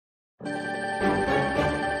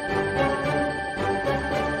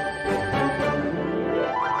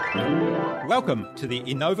Welcome to the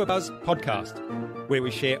InnovaBuzz podcast, where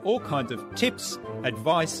we share all kinds of tips,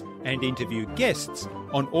 advice, and interview guests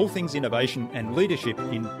on all things innovation and leadership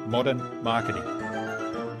in modern marketing.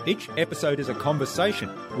 Each episode is a conversation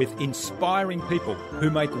with inspiring people who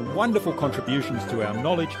make wonderful contributions to our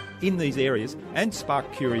knowledge in these areas and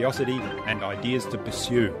spark curiosity and ideas to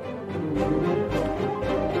pursue.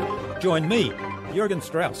 Join me, Jürgen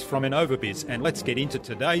Strauss from InnovaBuzz, and let's get into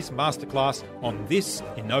today's masterclass on this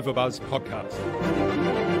InnovaBuzz podcast.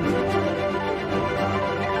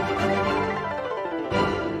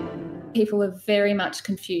 People are very much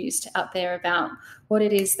confused out there about what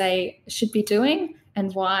it is they should be doing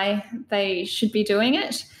and why they should be doing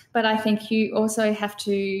it. But I think you also have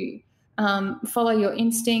to follow your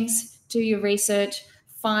instincts, do your research,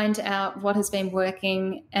 find out what has been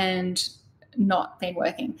working and not been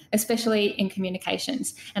working, especially in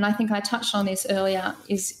communications. And I think I touched on this earlier,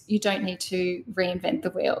 is you don't need to reinvent the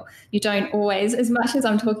wheel. You don't always, as much as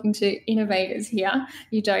I'm talking to innovators here,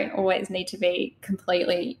 you don't always need to be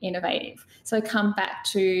completely innovative. So come back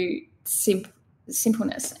to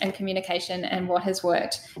simpleness and communication and what has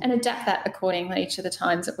worked and adapt that accordingly to the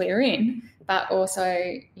times that we're in. But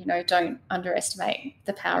also, don't underestimate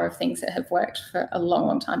the power of things that have worked for a long,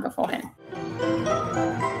 long time beforehand.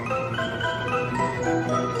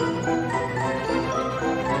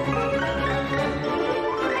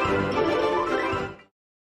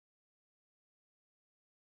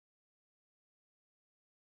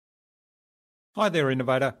 Hi there,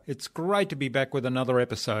 Innovator. It's great to be back with another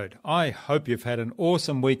episode. I hope you've had an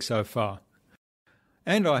awesome week so far.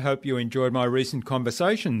 And I hope you enjoyed my recent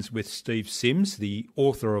conversations with Steve Sims, the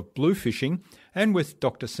author of Bluefishing, and with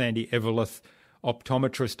Dr. Sandy Eveleth,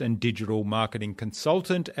 optometrist and digital marketing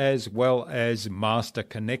consultant, as well as master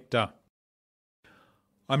connector.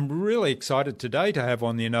 I'm really excited today to have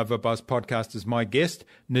on the InnovaBuzz podcast as my guest,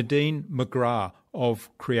 Nadine McGrath of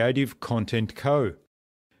Creative Content Co.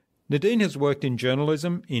 Nadine has worked in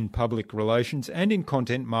journalism, in public relations, and in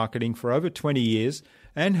content marketing for over 20 years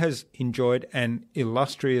and has enjoyed an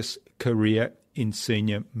illustrious career in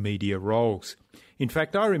senior media roles. In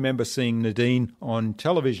fact, I remember seeing Nadine on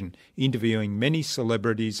television, interviewing many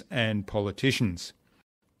celebrities and politicians.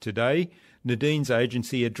 Today, Nadine's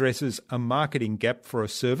agency addresses a marketing gap for a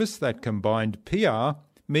service that combined PR,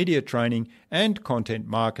 media training, and content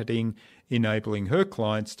marketing, enabling her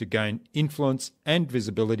clients to gain influence and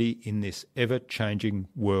visibility in this ever-changing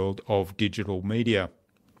world of digital media.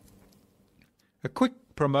 A quick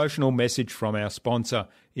promotional message from our sponsor,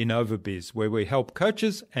 InnovaBuzz, where we help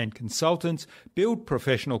coaches and consultants build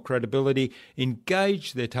professional credibility,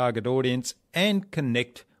 engage their target audience, and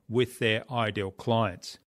connect with their ideal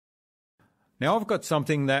clients. Now, I've got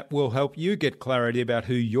something that will help you get clarity about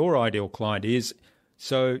who your ideal client is.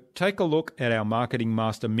 So take a look at our Marketing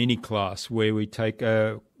Master mini class, where we take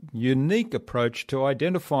a unique approach to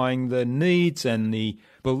identifying the needs and the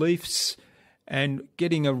beliefs and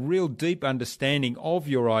getting a real deep understanding of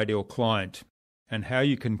your ideal client and how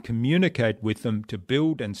you can communicate with them to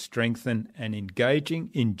build and strengthen an engaging,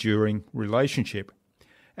 enduring relationship.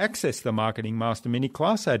 Access the Marketing Master mini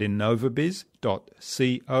class at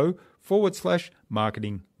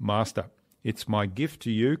innovabizz.co/Marketing Master. It's my gift to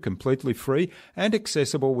you, completely free and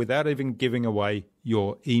accessible without even giving away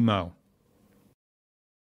your email.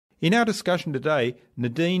 In our discussion today,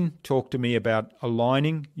 Nadine talked to me about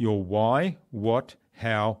aligning your why, what,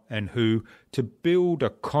 how, and who to build a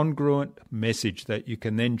congruent message that you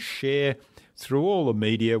can then share through all the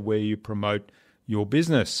media where you promote your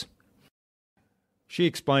business. She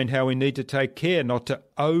explained how we need to take care not to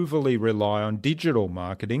overly rely on digital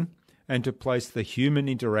marketing and to place the human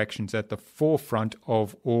interactions at the forefront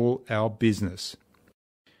of all our business.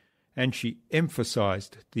 And she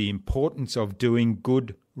emphasized the importance of doing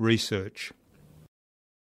good research.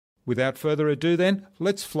 Without further ado then,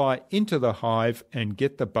 let's fly into the hive and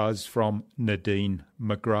get the buzz from Nadine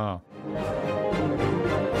McGrath.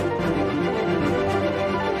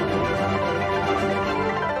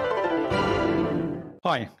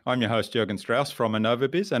 Hi, I'm your host Jürgen Strauss from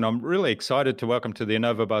InnovaBuzz, and I'm really excited to welcome to the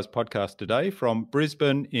InnovaBuzz podcast today from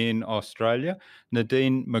Brisbane in Australia,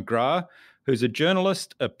 Nadine McGrath, who's a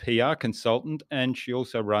journalist, a PR consultant, and she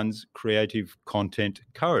also runs Creative Content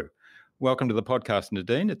Co. Welcome to the podcast,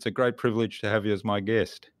 Nadine. It's a great privilege to have you as my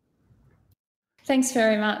guest. Thanks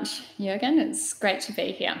very much, Jürgen. It's great to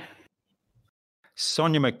be here.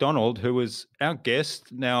 Sonia McDonald, who was our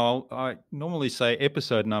guest. Now, I normally say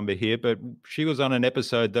episode number here, but she was on an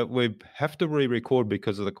episode that we have to re-record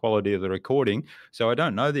because of the quality of the recording. So I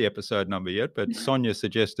don't know the episode number yet, but Sonia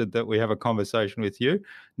suggested that we have a conversation with you,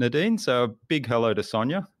 Nadine. So a big hello to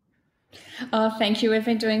Sonia. Oh, thank you. We've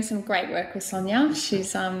been doing some great work with Sonia.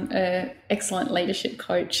 She's an excellent leadership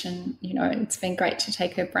coach, and it's been great to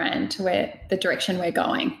take her brand to the direction we're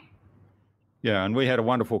going. Yeah, and we had a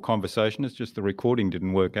wonderful conversation. It's just the recording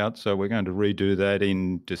didn't work out, so we're going to redo that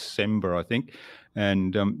in December, I think,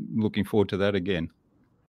 and looking forward to that again.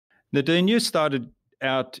 Nadine, you started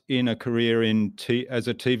out in a career as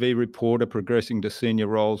a TV reporter, progressing to senior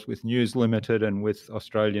roles with News Limited and with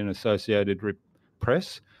Australian Associated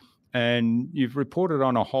Press, and you've reported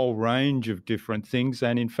on a whole range of different things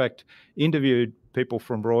and, in fact, interviewed people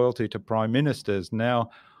from royalty to prime ministers.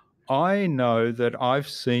 Now, I know that I've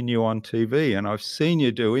seen you on TV and I've seen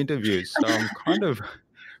you do interviews, so I'm kind of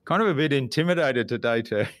a bit intimidated today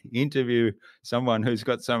to interview someone who's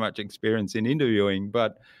got so much experience in interviewing.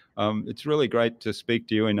 But it's really great to speak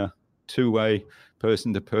to you in a two-way,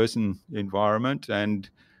 person-to-person environment. And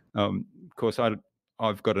of course,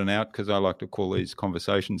 I've got an out because I like to call these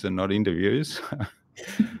conversations and not interviews.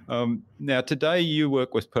 Now, today you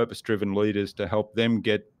work with purpose-driven leaders to help them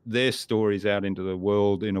get their stories out into the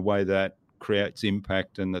world in a way that creates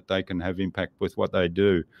impact and that they can have impact with what they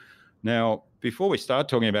do. Now, before we start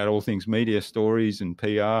talking about all things media stories and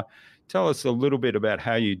PR, tell us a little bit about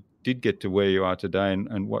how you did get to where you are today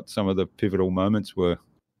and what some of the pivotal moments were.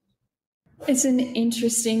 It's an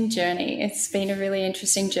interesting journey. It's been a really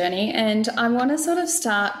interesting journey. And I want to sort of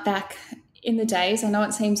start back in the days, I know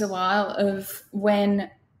it seems a while, of when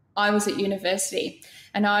I was at university.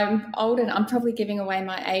 And I'm older, I'm probably giving away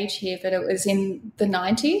my age here, but it was in the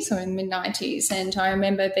 90s or in the mid-90s. And I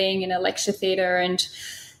remember being in a lecture theatre and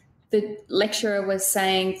the lecturer was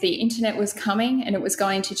saying the internet was coming and it was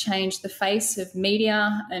going to change the face of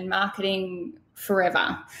media and marketing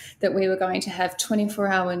forever, that we were going to have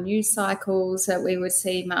 24-hour news cycles, that we would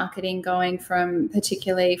see marketing going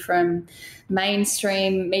particularly from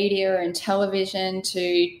mainstream media and television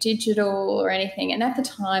to digital or anything. And at the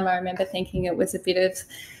time, I remember thinking it was a bit of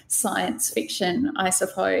science fiction, I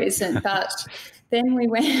suppose. But then we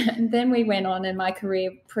went on and my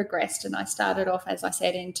career progressed, and I started off, as I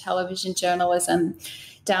said, in television journalism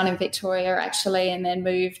down in Victoria, actually, and then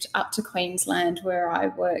moved up to Queensland, where I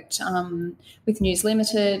worked with News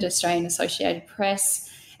Limited, Australian Associated Press,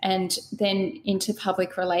 and then into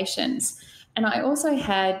public relations. And I also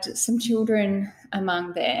had some children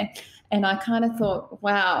among there, and I kind of thought,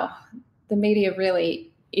 wow, the media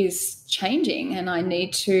really is changing, and I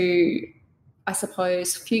need to, I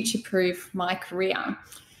suppose, future-proof my career.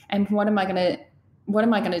 And what am I going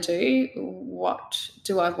to do? What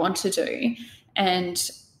do I want to do? And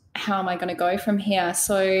how am I going to go from here?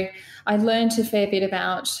 So I learned a fair bit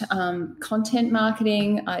about content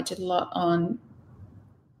marketing. I did a lot on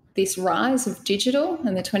this rise of digital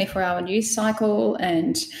and the 24-hour news cycle.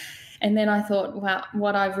 And then I thought, wow,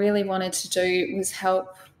 what I really wanted to do was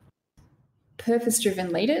help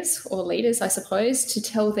purpose-driven leaders, or leaders, I suppose, to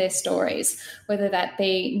tell their stories, whether that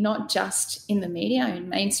be not just in the media, in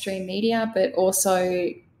mainstream media, but also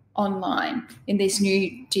online in this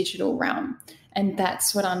new digital realm. And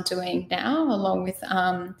that's what I'm doing now, along with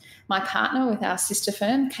my partner, with our sister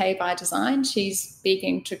firm, K by Design. She's big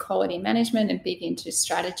into quality management and big into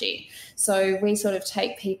strategy. So we sort of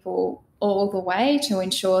take people all the way to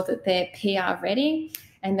ensure that they're PR ready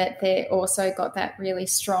and that they're also got that really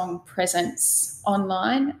strong presence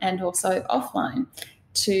online and also offline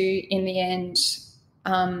to, in the end,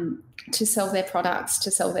 to sell their products,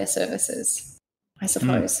 to sell their services, I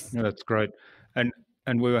suppose. Yeah, that's great.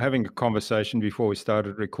 And we were having a conversation before we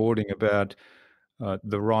started recording about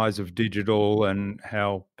the rise of digital and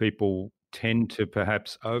how people tend to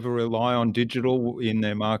perhaps over-rely on digital in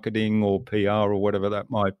their marketing or PR or whatever that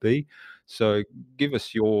might be. So give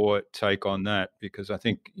us your take on that, because I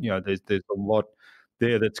think, there's a lot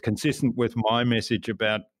there that's consistent with my message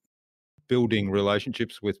about building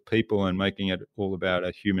relationships with people and making it all about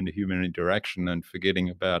a human-to-human interaction, and forgetting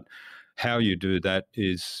about how you do that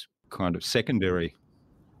is kind of secondary.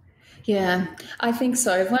 Yeah, I think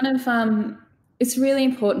so. It's really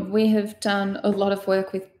important. We have done a lot of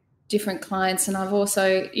work with different clients, and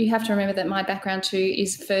you have to remember that my background too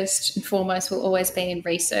is first and foremost will always be in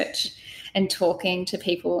research and talking to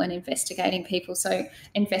people and investigating people. So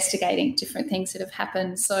investigating different things that have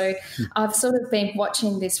happened. So I've sort of been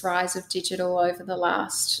watching this rise of digital over the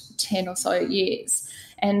last 10 or so years.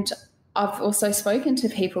 And I've also spoken to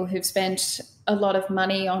people who've spent a lot of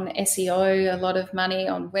money on SEO, a lot of money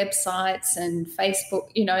on websites and Facebook,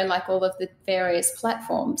 like all of the various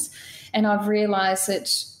platforms. And I've realized that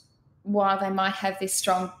while they might have this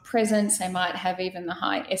strong presence, they might have even the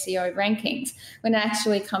high SEO rankings, when it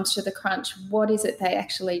actually comes to the crunch, what is it they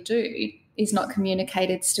actually do is not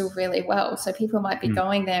communicated still really well. So people might be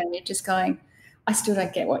going there and you're just going, I still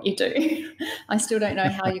don't get what you do. I still don't know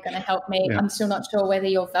how you're going to help me. Yeah. I'm still not sure whether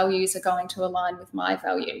your values are going to align with my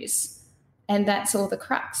values. And that's all the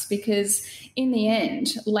crux, because in the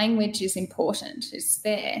end, language is important. It's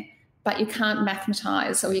there, but you can't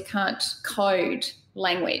mathematize or you can't code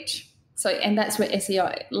language. So, and that's what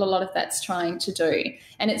SEO, a lot of that's trying to do.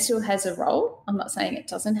 And it still has a role. I'm not saying it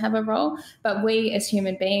doesn't have a role, but we as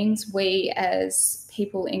human beings, we as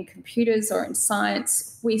people in computers or in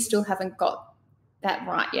science, we still haven't got that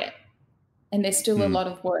right yet. And there's still a lot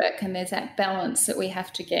of work, and there's that balance that we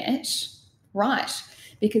have to get right.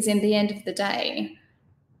 Because in the end of the day,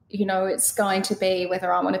 it's going to be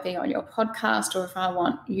whether I want to be on your podcast or if I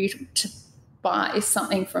want you to buy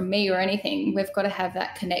something from me or anything, we've got to have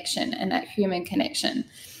that connection and that human connection.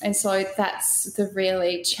 And so that's the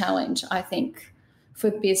really challenge, I think,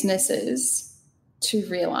 for businesses to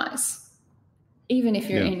realize, even if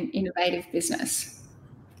you're in innovative business.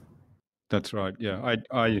 That's right. Yeah,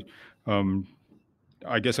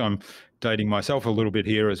 I guess I'm dating myself a little bit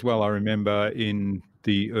here as well. I remember in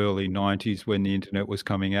the early 90s when the internet was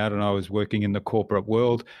coming out, and I was working in the corporate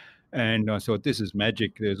world, and I thought, this is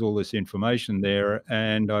magic. There's all this information there,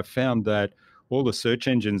 and I found that all the search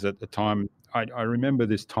engines at the time. I remember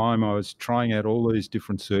this time I was trying out all these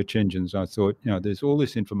different search engines. I thought, there's all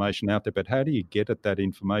this information out there, but how do you get at that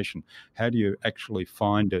information? How do you actually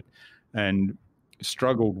find it? And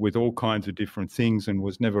struggled with all kinds of different things and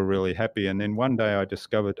was never really happy. And then one day I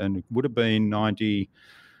discovered, and it would have been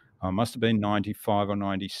must have been 95 or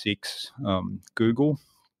 96, Google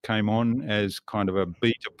came on as kind of a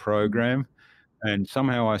beta program. And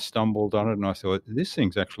somehow I stumbled on it and I thought, this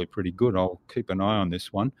thing's actually pretty good. I'll keep an eye on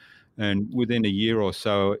this one. And within a year or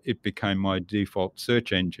so, it became my default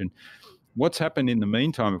search engine. What's happened in the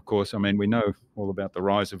meantime, of course, we know all about the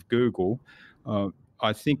rise of Google.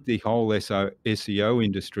 I think the whole SEO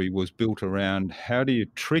industry was built around how do you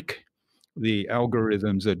trick the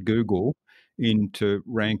algorithms at Google into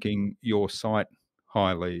ranking your site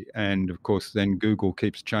highly. And of course, then Google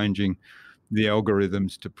keeps changing the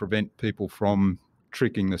algorithms to prevent people from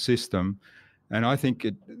tricking the system. And I think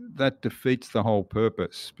that defeats the whole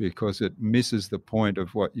purpose, because it misses the point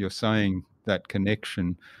of what you're saying, that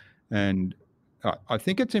connection. And I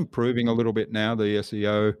think it's improving a little bit now, the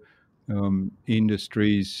SEO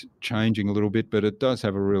industry's changing a little bit, but it does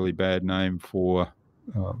have a really bad name for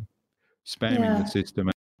spamming the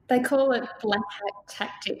system. They call it black hat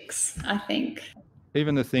tactics, I think.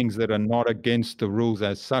 Even the things that are not against the rules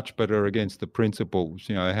as such, but are against the principles.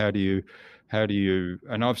 How do you?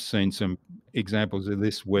 And I've seen some examples of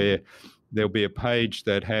this where there'll be a page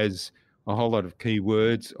that has a whole lot of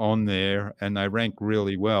keywords on there, and they rank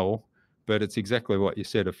really well. But it's exactly what you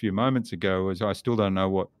said a few moments ago, is I still don't know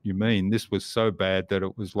what you mean. This was so bad that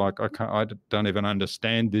it was like, I don't even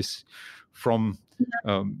understand this from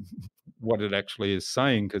what it actually is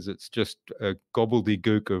saying, because it's just a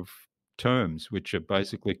gobbledygook of terms, which are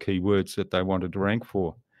basically keywords that they wanted to rank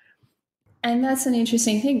for. And that's an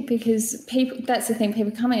interesting thing, because that's the thing,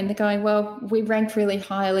 people come in, they're going, well, we rank really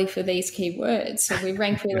highly for these keywords, so we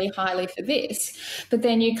rank really highly for this. But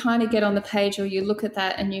then you kind of get on the page or you look at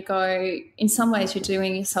that and you go, in some ways you're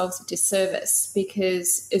doing yourselves a disservice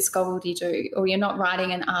because it's gobbledygook, or you're not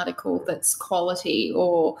writing an article that's quality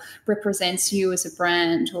or represents you as a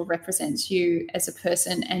brand or represents you as a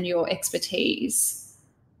person and your expertise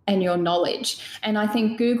and your knowledge. And I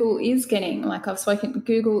think Google is getting,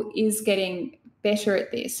 Google is getting better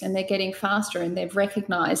at this, and they're getting faster, and they're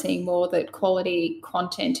recognizing more that quality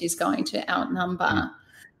content is going to outnumber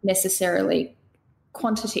necessarily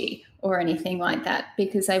quantity or anything like that,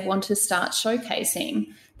 because they want to start showcasing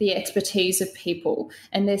the expertise of people,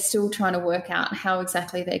 and they're still trying to work out how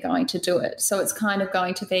exactly they're going to do it. So it's kind of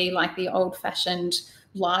going to be like the old-fashioned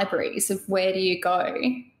libraries of where do you go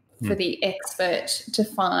for the expert to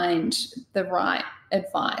find the right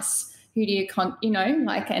advice? Who do you,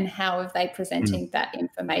 and how are they presenting that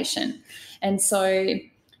information? And so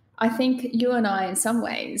I think you and I in some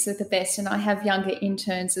ways are the best, and I have younger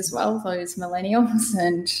interns as well, those millennials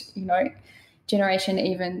and, Generation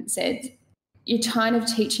even Z. You're kind of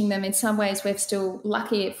teaching them, in some ways we're still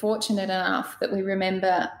lucky, fortunate enough that we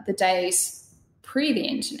remember the days pre the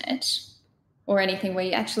internet, or anything where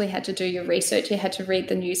you actually had to do your research, you had to read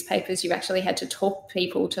the newspapers, you actually had to talk to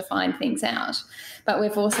people to find things out. But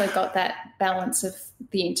we've also got that balance of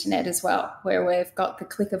the internet as well, where we've got the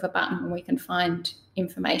click of a button and we can find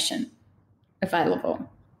information available.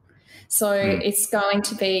 So it's going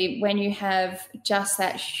to be, when you have just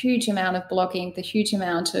that huge amount of blogging, the huge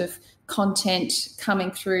amount of content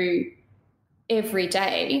coming through every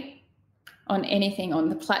day on anything, on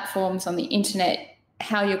the platforms, on the internet,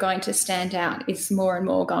 how you're going to stand out is more and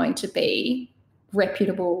more going to be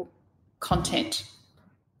reputable content.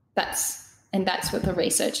 That's what the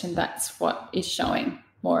research, and that's what is showing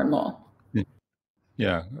more and more.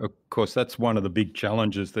 Yeah, of course, that's one of the big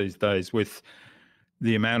challenges these days with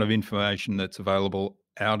the amount of information that's available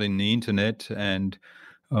out in the internet, and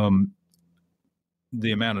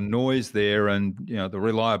the amount of noise there, and the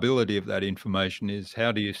reliability of that information is,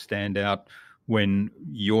 how do you stand out when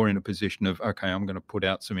you're in a position of, okay, I'm going to put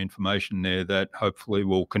out some information there that hopefully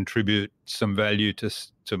will contribute some value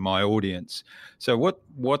to my audience. So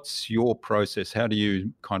what's your process? How do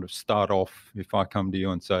you kind of start off if I come to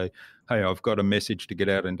you and say, hey, I've got a message to get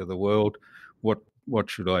out into the world, what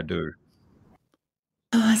should I do?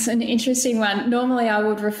 Oh, it's an interesting one. Normally I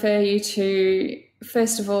would refer you to,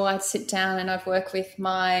 first of all, I'd sit down and I'd work with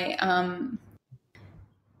my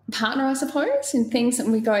partner, I suppose, in things,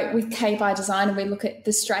 and we go with K by Design and we look at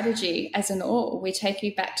the strategy as an all. We take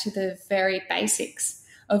you back to the very basics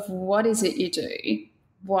of what is it you do,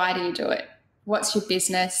 why do you do it, what's your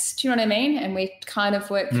business, do you know what I mean? And we kind of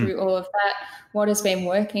work through all of that. What has been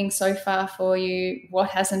working so far for you, what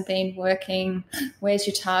hasn't been working, where's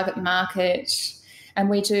your target market, and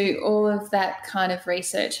we do all of that kind of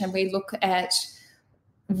research, and we look at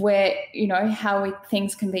where, how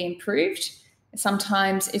things can be improved.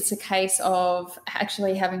 Sometimes it's a case of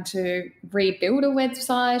actually having to rebuild a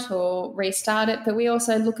website or restart it, but we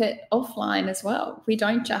also look at offline as well. We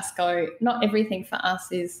don't just go, not everything for us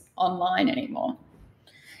is online anymore.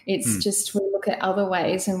 It's just, we look at other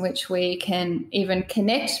ways in which we can even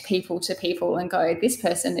connect people to people and go, this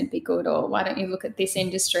person would be good, or why don't you look at this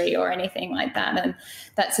industry or anything like that. And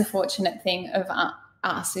that's a fortunate thing of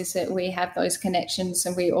us, is that we have those connections,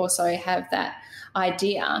 and we also have that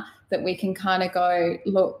idea that we can kind of go,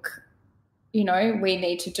 look, we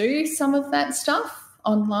need to do some of that stuff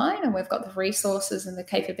online, and we've got the resources and the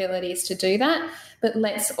capabilities to do that, but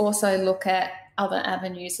let's also look at other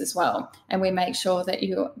avenues as well. And we make sure that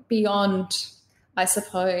you're beyond, I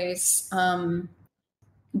suppose,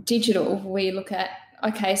 digital. We look at,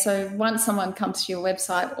 okay, so once someone comes to your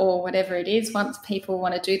website or whatever it is, once people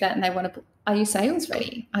want to do that and they want to, are you sales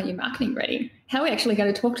ready? Are you marketing ready? How are we actually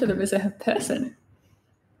going to talk to them as a person?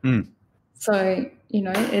 So,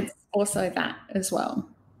 it's also that as well.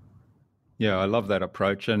 Yeah, I love that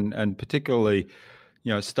approach, and particularly,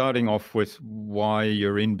 starting off with why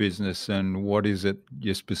you're in business and what is it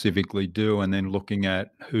you specifically do, and then looking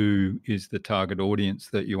at who is the target audience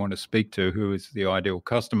that you want to speak to, who is the ideal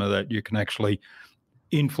customer that you can actually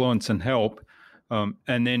influence and help,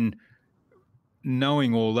 and then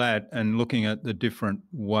knowing all that and looking at the different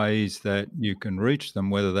ways that you can reach them,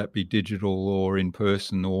 whether that be digital or in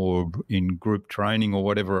person or in group training or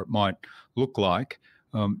whatever it might look like,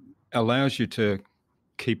 allows you to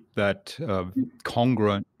keep that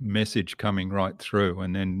congruent message coming right through.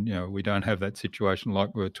 And then, we don't have that situation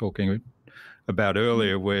like we were talking about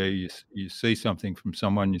earlier, where you see something from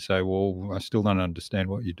someone, you say, well, I still don't understand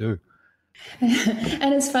what you do.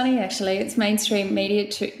 And it's funny, actually, it's mainstream media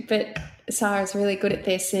too, but Sarah's really good at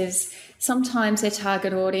this, is sometimes their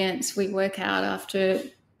target audience, we work out after a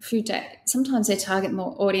few days, sometimes their target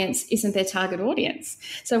audience isn't their target audience.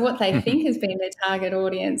 So what they think has been their target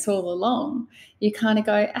audience all along, you kind of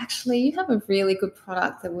go, actually, you have a really good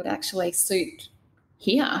product that would actually suit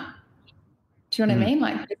here. Do you know what I mean?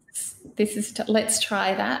 Like, this is let's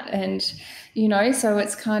try that. And, so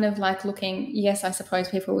it's kind of like looking, yes, I suppose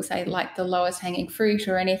people will say like the lowest hanging fruit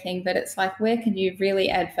or anything, but it's like, where can you really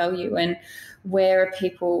add value, and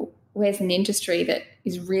where's an industry that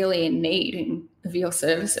is really in need of your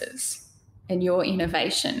services and your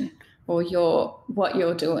innovation or what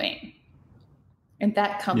you're doing. And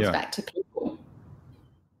that comes back to people.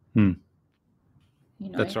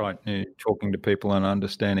 That's right. Talking to people and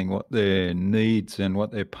understanding what their needs and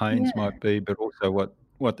what their pains might be, but also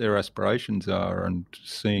what their aspirations are, and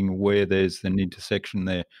seeing where there's an intersection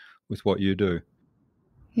there with what you do.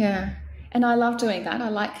 Yeah. And I love doing that. I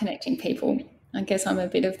like connecting people. I guess I'm a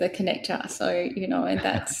bit of the connector. So, and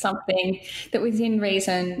that's something that within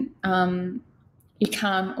reason, you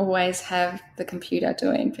can't always have the computer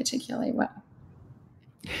doing particularly well.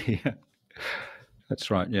 Yeah. That's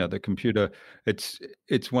right. Yeah, the computer, it's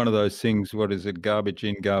one of those things, what is it, garbage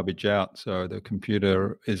in, garbage out. So the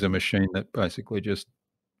computer is a machine that basically just,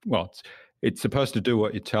 well, it's supposed to do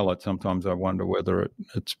what you tell it. Sometimes I wonder whether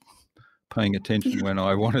it's paying attention when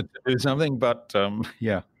I want it to do something, but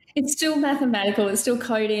yeah. It's still mathematical. It's still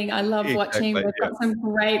coding. I love watching. Exactly, We've yeah. got some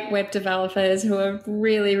great web developers who are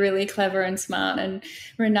really, really clever and smart. And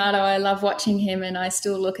Renato, I love watching him, and I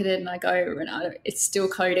still look at it and I go, Renato, it's still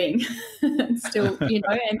coding. It's still,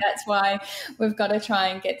 and that's why we've got to try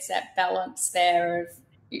and get that balance there of,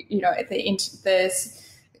 there's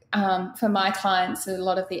for my clients, a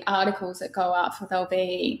lot of the articles that go up,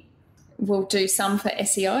 we'll do some for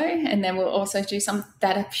SEO, and then we'll also do some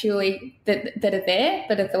that are purely that are there,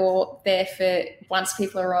 but are all there for once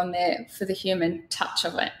people are on there for the human touch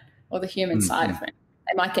of it or the human side of it.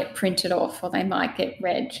 They might get printed off or they might get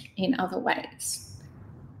read in other ways.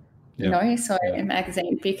 A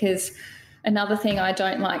magazine, because another thing I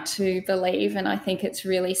don't like to believe, and I think it's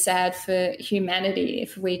really sad for humanity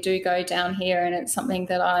if we do go down here, and it's something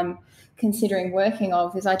that I'm considering working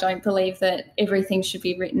of, is I don't believe that everything should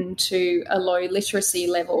be written to a low literacy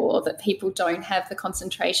level, or that people don't have the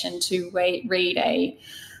concentration to read a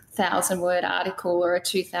 1,000-word article or a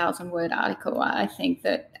 2,000-word article. I think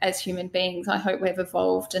that as human beings, I hope we've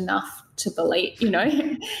evolved enough to believe,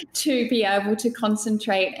 to be able to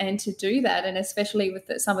concentrate and to do that. And especially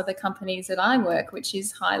with some of the companies that I work, which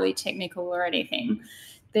is highly technical or anything,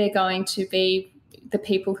 they're going to be the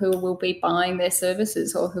people who will be buying their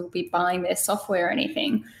services or who will be buying their software or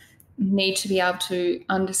anything need to be able to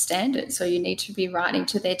understand it. So you need to be writing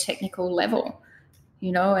to their technical level,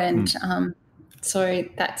 and so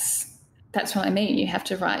that's what I mean. You have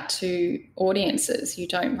to write to audiences. You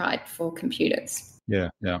don't write for computers. Yeah.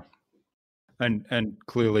 And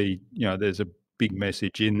clearly, there's a big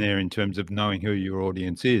message in there in terms of knowing who your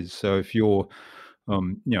audience is. So if you're,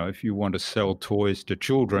 if you want to sell toys to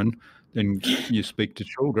children, then you speak to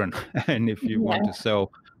children. And if you want to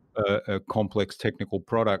sell a complex technical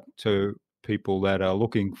product to people that are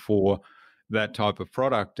looking for that type of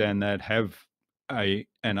product and that have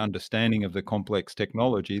an understanding of the complex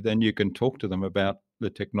technology, then you can talk to them about the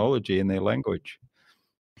technology in their language.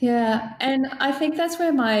 Yeah, and I think that's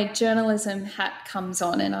where my journalism hat comes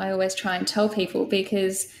on, and I always try and tell people,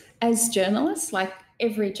 because as journalists,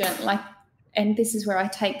 and this is where I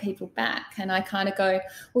take people back and I kind of go,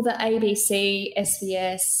 well, the ABC,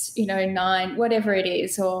 SBS, 9, whatever it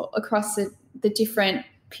is, or across the different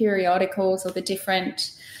periodicals or the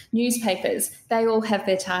different newspapers, they all have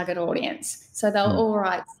their target audience. So they'll all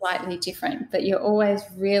write slightly different, but you're always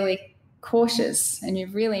really cautious and you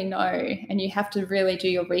really know, and you have to really do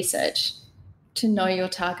your research to know your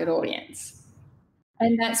target audience.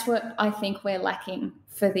 And that's what I think we're lacking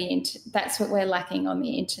that's what we're lacking on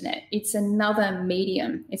the internet. It's another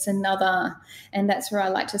medium. And that's where I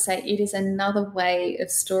like to say it is another way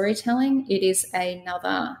of storytelling. It is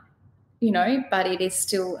another, but it is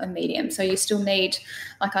still a medium. So you still need,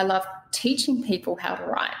 I love teaching people how to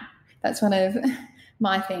write. That's one of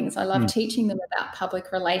my things. I love teaching them about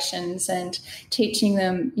public relations and teaching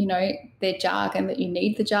them, their jargon, that you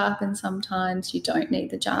need the jargon sometimes, you don't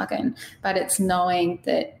need the jargon, but it's knowing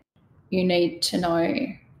that you need to know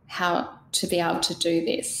how to be able to do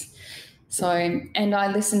this. So, and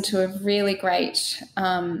I listened to a really great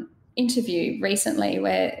interview recently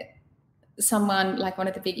where someone, like one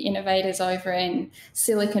of the big innovators over in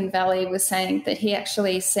Silicon Valley, was saying that they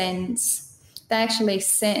actually send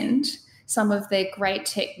some of their great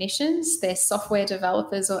technicians, their software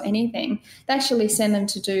developers or anything, they actually send them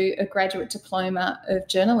to do a graduate diploma of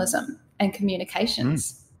journalism and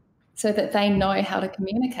communications so that they know how to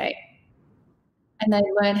communicate. And they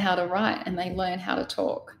learn how to write and they learn how to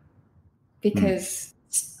talk, because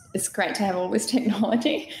it's great to have all this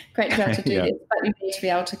technology, great to be able to do this, but you need to be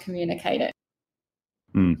able to communicate it.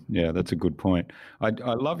 Yeah, that's a good point. I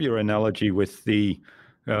love your analogy with the,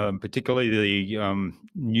 particularly the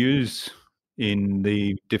news in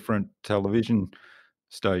the different television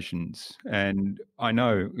stations. And I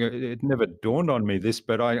know it never dawned on me this,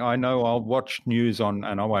 but I know I'll watch news on,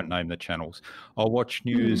 and I won't name the channels, I'll watch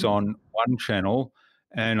news on one channel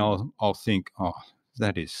and I'll think, oh,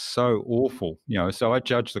 that is so awful. So I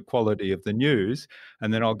judge the quality of the news,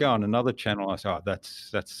 and then I'll go on another channel and I say, oh,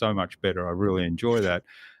 that's so much better. I really enjoy that.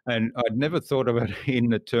 And I'd never thought of it in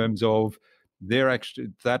the terms of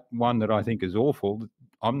that one that I think is awful,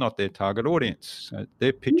 I'm not their target audience.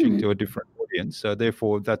 They're pitching to a different audience, so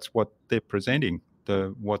therefore that's what they're presenting,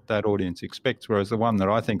 what that audience expects. Whereas the one that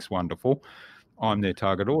I think is wonderful, I'm their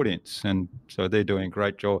target audience, and so they're doing a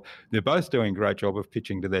great job. They're both doing a great job of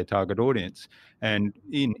pitching to their target audience, and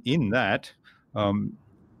in that,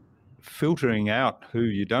 filtering out who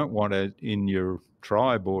you don't want in your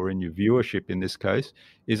tribe or in your viewership in this case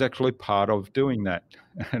is actually part of doing that.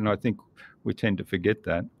 And I think we tend to forget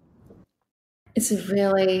that. It's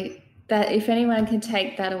really that if anyone can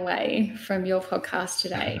take that away from your podcast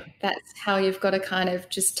today, that's how you've got to kind of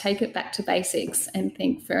just take it back to basics and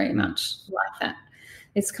think very much like that.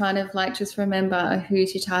 It's kind of like, just remember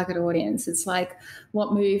who's your target audience. It's like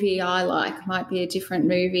what movie I like might be a different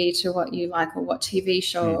movie to what you like, or what TV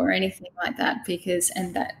show or anything like that,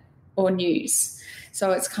 or news.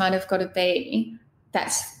 So it's kind of got to be,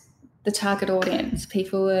 that's the target audience.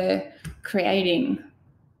 People are creating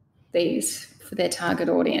these for their target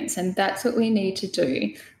audience. And that's what we need to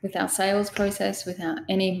do with our sales process, with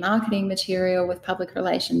any marketing material, with public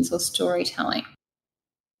relations or storytelling.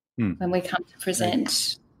 When we come to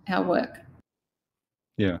present our work.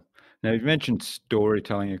 Yeah. Now, you've mentioned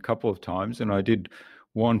storytelling a couple of times, and I did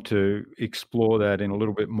want to explore that in a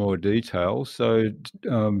little bit more detail. So,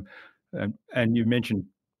 and you mentioned,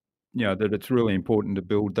 that it's really important to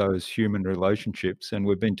build those human relationships, and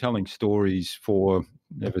we've been telling stories for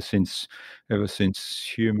ever since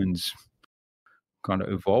humans kind of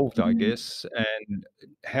evolved, I guess. And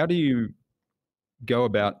how do you go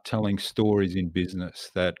about telling stories in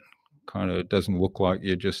business that kind of doesn't look like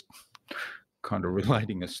you're just kind of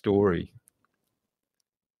relating a story?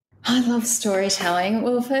 I love storytelling.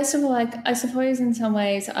 Well, first of all, I suppose in some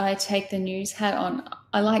ways I take the news hat on.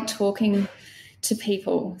 I like talking to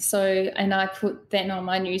people. And I put then on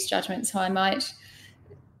my news judgment. So I might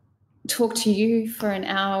talk to you for an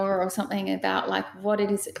hour or something about like what it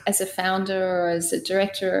is as a founder or as a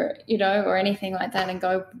director, or anything like that, and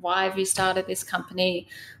go, why have you started this company?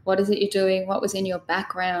 What is it you're doing? What was in your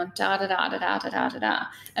background? Da da da da da da da da da.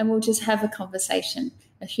 And we'll just have a conversation,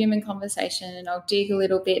 a human conversation, and I'll dig a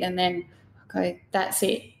little bit, and then okay, that's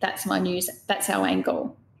it. That's my news. That's our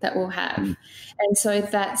angle that we'll have. And so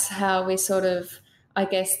that's how we sort of, I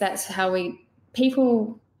guess that's how we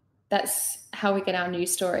get our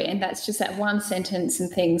news story. And that's just that one sentence, and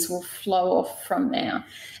things will flow off from there.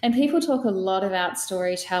 And people talk a lot about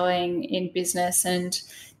storytelling in business, and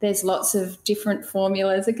there's lots of different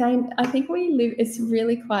formulas. Again, I think it's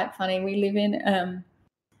really quite funny. We live in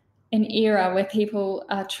an era where people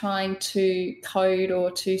are trying to code or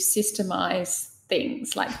to systemize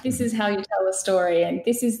things. Like, this is how you tell a story, and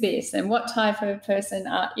this is this, and what type of person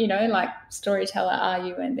like storyteller are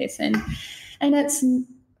you, and this. And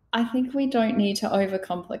I think we don't need to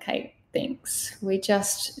overcomplicate things. We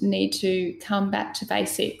just need to come back to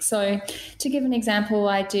basics. So to give an example,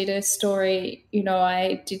 I did a story,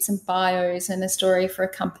 I did some bios and a story for a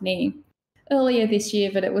company earlier this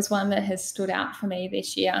year, but it was one that has stood out for me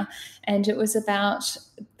this year. And it was about,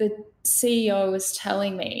 the CEO was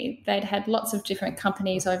telling me they'd had lots of different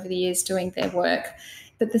companies over the years doing their work.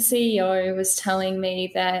 But the CEO was telling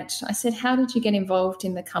me that, I said, how did you get involved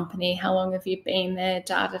in the company? How long have you been there?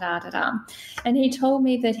 Da, da, da, da, da. And he told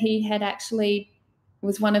me that he had actually,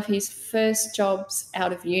 was one of his first jobs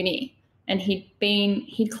out of uni, and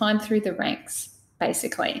he'd climbed through the ranks,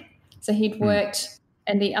 basically. So he'd worked,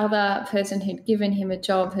 and the other person who'd given him a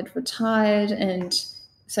job had retired, and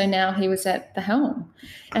so now he was at the helm.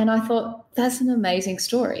 And I thought, that's an amazing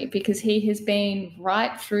story, because he has been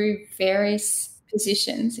right through various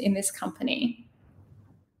positions in this company,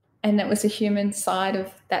 and that was a human side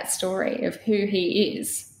of that story of who he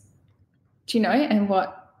is, and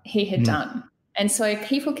what he had done. And so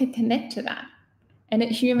people can connect to that, and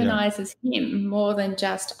it humanizes him more than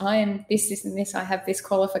just, I am this, this, and this, I have this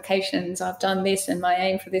qualifications, I've done this, and my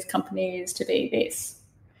aim for this company is to be this.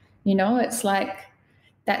 It's like,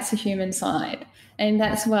 that's a human side. And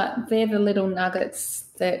they're the little nuggets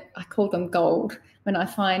that I call them gold. When I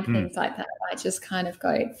find things like that, I just kind of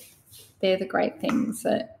go, they're the great things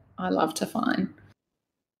that I love to find.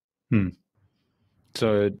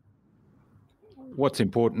 So what's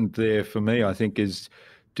important there for me, I think, is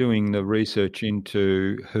doing the research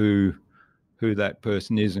into who that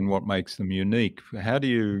person is and what makes them unique. How do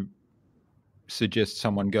you suggest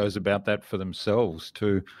someone goes about that for themselves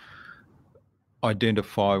to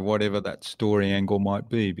identify whatever that story angle might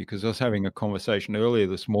be? Because I was having a conversation earlier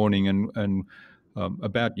this morning and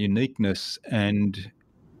about uniqueness, and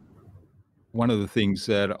one of the things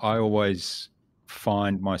that I always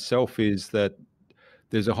find myself is that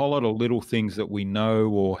there's a whole lot of little things that we know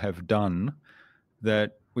or have done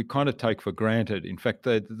that we kind of take for granted. In fact,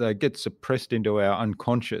 they get suppressed into our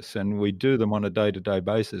unconscious, and we do them on a day-to-day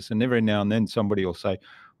basis. And every now and then somebody will say,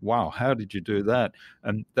 wow, how did you do that?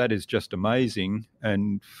 And that is just amazing.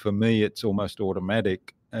 And for me, it's almost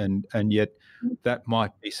automatic. And yet that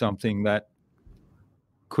might be something that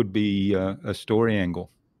could be a story angle?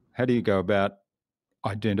 How do you go about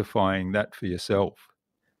identifying that for yourself?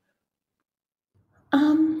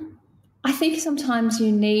 I think sometimes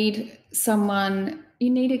you need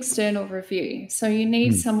external review. So you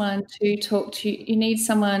need someone to talk to. You need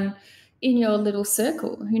someone in your little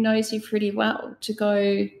circle who knows you pretty well to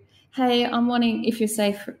go, hey, I'm wanting, if you're,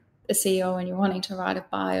 say, a CEO and you're wanting to write a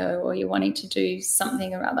bio or you're wanting to do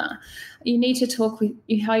something or other, you need to talk with,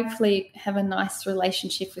 you hopefully have a nice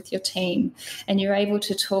relationship with your team and you're able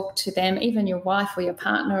to talk to them, even your wife or your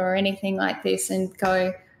partner or anything like this, and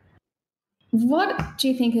go, what do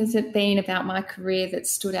you think has it been about my career that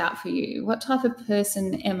stood out for you? What type of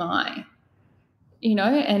person am I?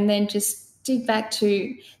 And then just think back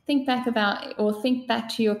to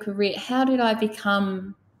your career. How did I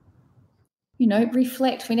become,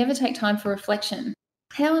 reflect. We never take time for reflection.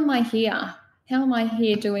 How am I here? How am I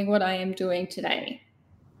here doing what I am doing today?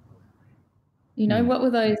 What were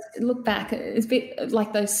those, look back, it's a bit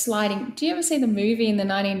like those sliding, do you ever see the movie in the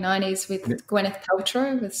 1990s with Gwyneth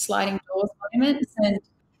Paltrow with sliding doors moments?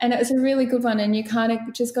 And it was a really good one. And you kind of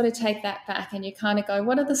just got to take that back and you kind of go,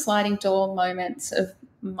 what are the sliding door moments of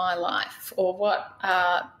my life? Or what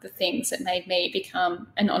are the things that made me become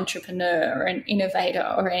an entrepreneur or an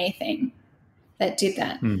innovator or anything that did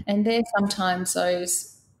that? And they're sometimes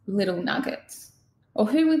those little nuggets. Or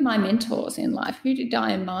who were my mentors in life? Who did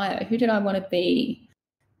I admire? Who did I want to be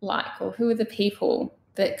like? Or who are the people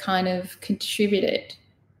that kind of contributed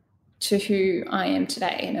to who I am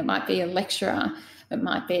today? And it might be a lecturer. It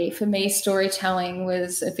might be, for me, storytelling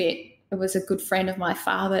was it was a good friend of my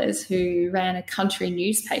father's who ran a country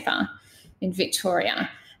newspaper in Victoria.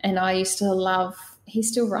 And I used to love, he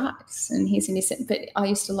still writes and he's innocent, but I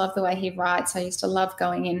used to love the way he writes. I used to love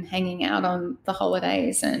going in, hanging out on the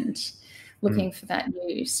holidays and looking for that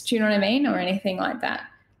news. Do you know what I mean? Or anything like that.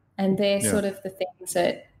 And they're sort of the things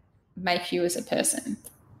that make you as a person.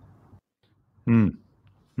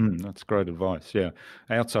 That's great advice. Yeah.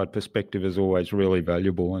 Outside perspective is always really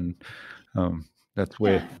valuable. And that's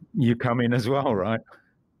where you come in as well, right?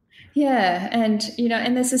 Yeah. And,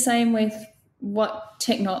 and there's the same with what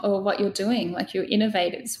you're doing, like you're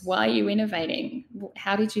innovators. Why are you innovating?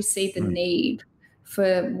 How did you see the need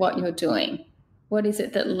for what you're doing? What is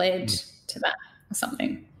it that led to that or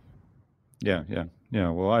something? Yeah.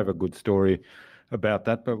 Well, I have a good story about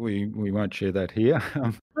that, but we won't share that here.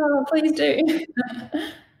 Oh, please do.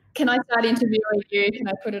 Can I start interviewing you? Can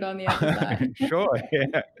I put it on the other side? Sure,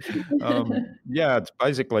 yeah. Yeah, it's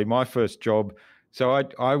basically my first job. So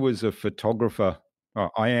I was a photographer.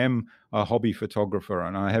 I am a hobby photographer,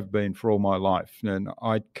 and I have been for all my life. And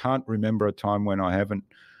I can't remember a time when I haven't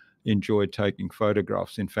enjoyed taking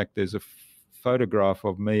photographs. In fact, there's a photograph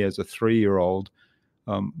of me as a 3-year-old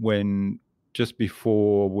when just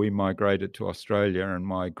before we migrated to Australia, and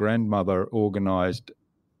my grandmother organised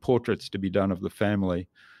portraits to be done of the family.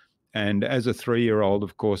 And as a 3-year-old,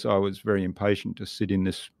 of course, I was very impatient to sit in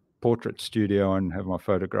this portrait studio and have my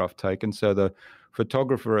photograph taken. So the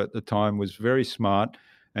photographer at the time was very smart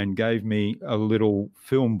and gave me a little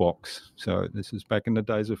film box. So this is back in the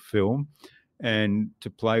days of film, and to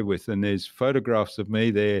play with. And there's photographs of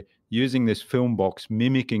me there using this film box,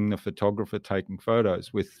 mimicking the photographer taking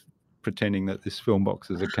photos with pretending that this film box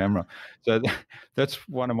is a camera. So that's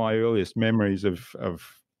one of my earliest memories of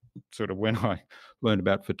sort of when I learned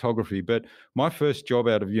about photography. But my first job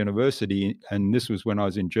out of university, and this was when I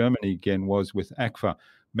was in Germany again, was with ACFA,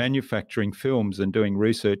 manufacturing films and doing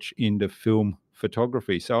research into film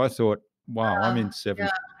photography. So I thought, wow, I'm in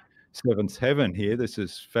seventh heaven here. This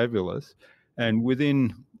is fabulous. And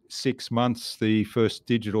within 6 months, the first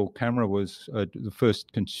digital camera was, the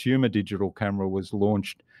first consumer digital camera was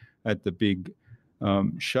launched at the big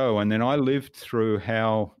show. And then I lived through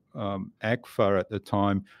how ACFA at the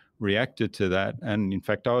time reacted to that. And in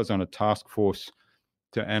fact, I was on a task force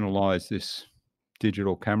to analyze this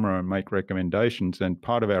digital camera and make recommendations. And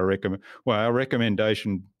part of our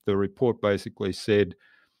recommendation, the report basically said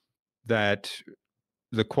that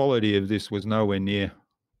the quality of this was nowhere near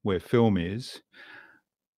where film is.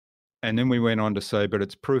 And then we went on to say, but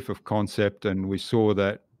it's proof of concept. And we saw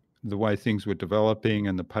that the way things were developing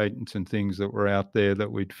and the patents and things that were out there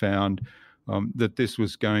that we'd found, that this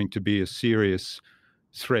was going to be a serious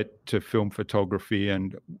threat to film photography.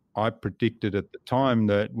 And I predicted at the time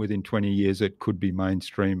that within 20 years it could be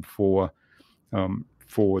mainstream for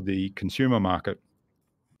the consumer market.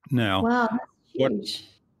 Now, wow, that's huge.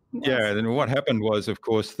 Yeah, and what happened was, of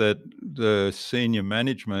course, that the senior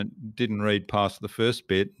management didn't read past the first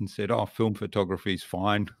bit and said, oh, film photography is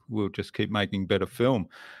fine. We'll just keep making better film.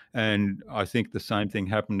 And I think the same thing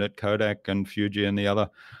happened at Kodak and Fuji and the other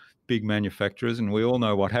big manufacturers, and we all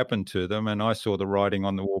know what happened to them. And I saw the writing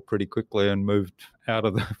on the wall pretty quickly and moved out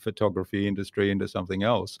of the photography industry into something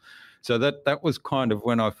else. So that was kind of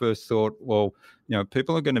when I first thought, well,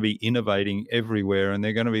 people are going to be innovating everywhere, and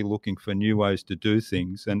they're going to be looking for new ways to do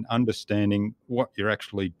things and understanding what you're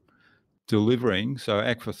actually delivering. So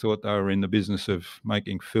Agfa thought they were in the business of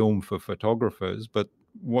making film for photographers,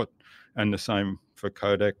 and the same for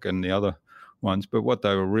Kodak and the other ones. But what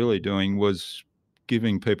they were really doing was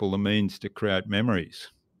giving people the means to create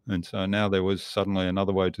memories. And so now there was suddenly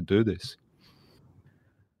another way to do this.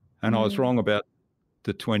 And I was wrong about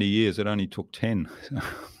the 20 years. It only took 10.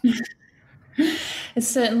 It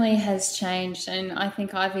certainly has changed, and I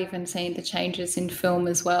think I've even seen the changes in film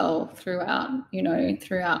as well throughout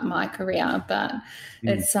my career. But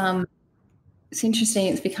it's interesting.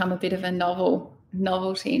 It's become a bit of a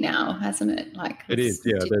novelty now, hasn't it? Like it is,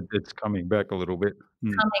 yeah. It's coming back a little bit.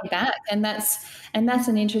 Coming back, and that's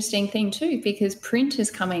an interesting thing too, because print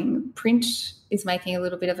is making a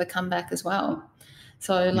little bit of a comeback as well.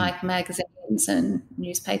 So like magazines and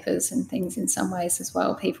newspapers and things in some ways as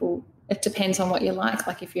well. It depends on what you like.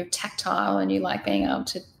 Like if you're tactile and you like being able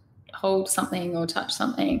to hold something or touch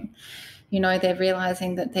something, they're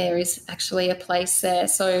realizing that there is actually a place there.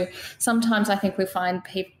 So sometimes I think we find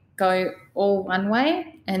people go all one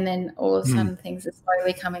way, and then all of a sudden things are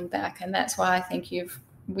slowly coming back. And that's why I think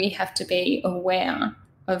we have to be aware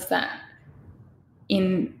of that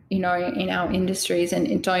in our industries,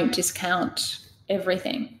 and don't discount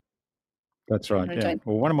everything. That's right. Yeah.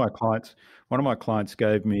 Well, one of my clients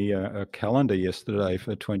gave me a calendar yesterday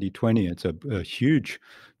for 2020. It's a huge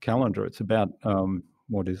calendar. It's about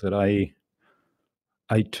what is it,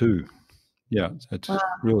 A2? Yeah, it's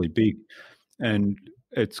really big, and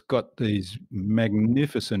it's got these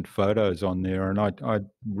magnificent photos on there. And I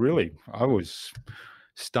was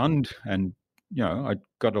stunned, and I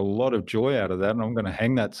got a lot of joy out of that, and I'm going to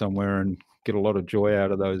hang that somewhere and get a lot of joy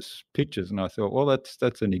out of those pictures. And I thought, well,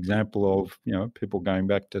 that's an example of people going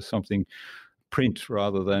back to something print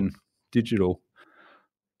rather than digital.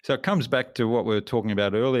 So it comes back to what we were talking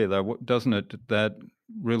about earlier, though, doesn't it? That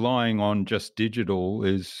relying on just digital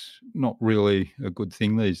is not really a good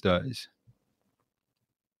thing these days.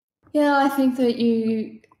 Yeah, I think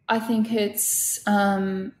it's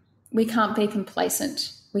we can't be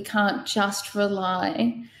complacent. We can't just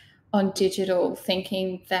rely on digital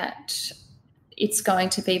thinking that it's going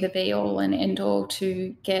to be the be all and end all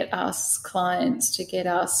to get us clients, to get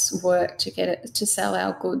us work, to sell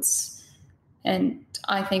our goods. And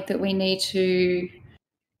I think that we need to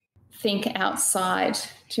think outside.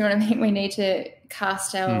 Do you know what I mean? We need to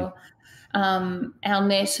cast our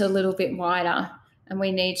net a little bit wider, and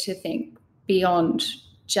we need to think beyond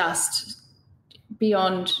just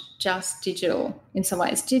digital in some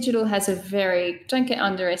ways. Digital has don't get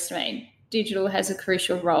underestimated. Digital has a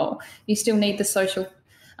crucial role. You still need the social,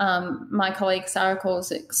 my colleague Sarah calls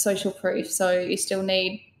it social proof. So you still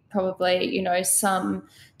need probably, some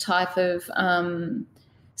type of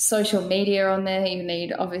social media on there. You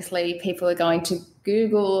need, obviously, people are going to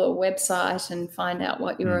Google a website and find out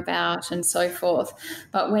what you're about and so forth.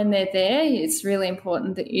 But when they're there, it's really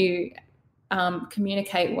important that you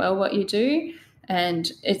communicate well what you do. And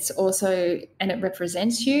it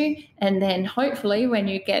represents you. And then hopefully when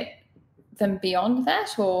you get them beyond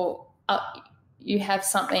that, or you have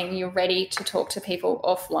something, you're ready to talk to people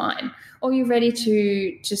offline, or you're ready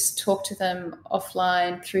to just talk to them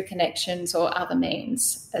offline through connections or other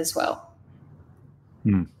means as well.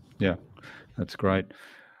 Yeah, that's great.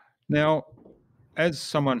 Now, as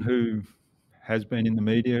someone who has been in the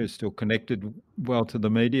media, is still connected well to the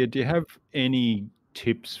media, do you have any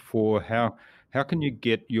tips for how can you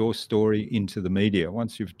get your story into the media?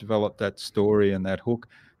 Once you've developed that story and that hook,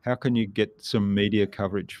 how can you get some media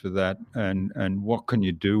coverage for that, and what can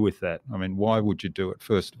you do with that? I mean, why would you do it,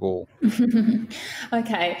 first of all?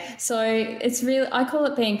 Okay, so it's really, I call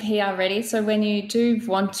it being PR ready. So when you do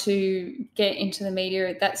want to get into the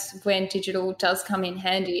media, that's when digital does come in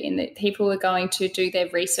handy, in that people are going to do their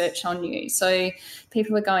research on you. So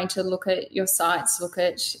people are going to look at your sites, look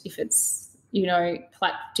at if it's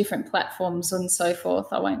different platforms and so forth.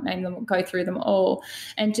 I won't name them, go through them all,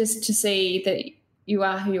 and just to see that you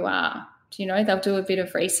are who you are. They'll do a bit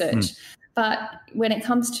of research. But when it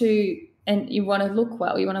comes to, and you want to look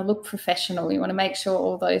well, you want to look professional, you want to make sure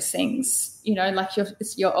all those things, like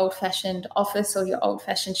your old-fashioned office or your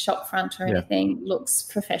old-fashioned shop front or anything looks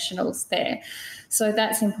professional there. So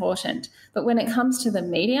that's important. But when it comes to the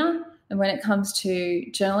media and when it comes to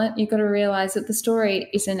journalism, you've got to realise that the story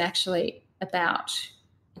isn't actually about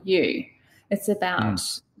you. It's about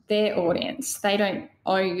their audience. They don't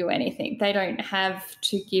owe you anything. They don't have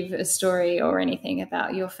to give a story or anything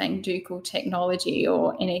about your Fangducal technology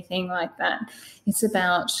or anything like that. It's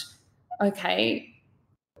about, okay,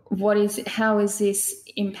 how is this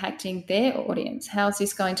impacting their audience? How is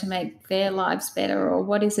this going to make their lives better? Or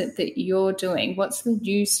what is it that you're doing? What's the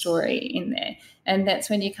news story in there? And that's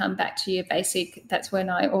when you come back to your basic, that's when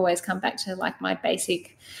I always come back to like my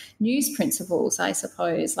basic news principles, I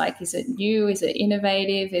suppose. Like, is it new? Is it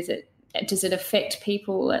innovative? Does it affect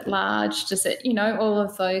people at large? Does it, all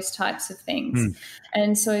of those types of things.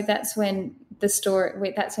 And so that's when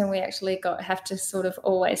that's when we actually have to sort of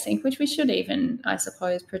always think, which we should even, I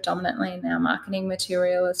suppose, predominantly in our marketing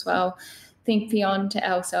material as well, think beyond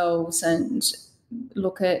ourselves and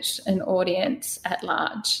look at an audience at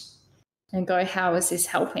large and go, how is this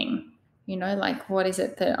helping? Like, what is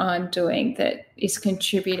it that I'm doing that is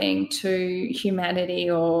contributing to humanity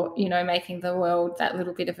or, making the world that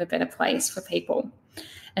little bit of a better place for people?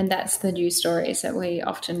 And that's the news stories that we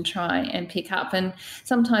often try and pick up. And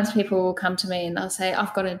sometimes people will come to me and they'll say,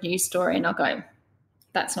 I've got a news story. And I'll go,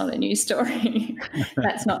 that's not a news story.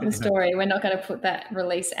 That's not the story. We're not going to put that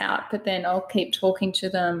release out. But then I'll keep talking to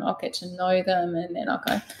them. I'll get to know them. And then I'll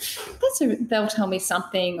go, they'll tell me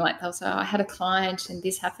something like they'll say, I had a client and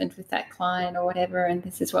this happened with that client or whatever. And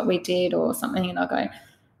this is what we did or something. And I'll go,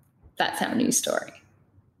 that's our news story.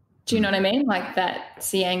 Do you know what I mean? Like,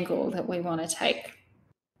 that's the angle that we want to take.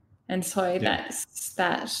 And so that's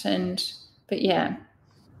that. But yeah.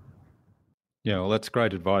 Yeah, well, that's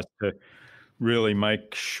great advice to really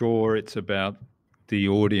make sure it's about the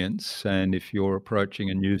audience. And if you're approaching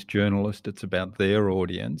a news journalist, it's about their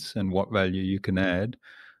audience and what value you can add.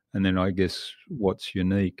 And then I guess what's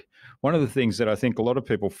unique. One of the things that I think a lot of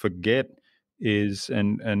people forget is,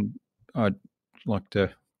 and I'd like to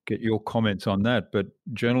get your comments on that, but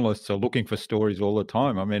journalists are looking for stories all the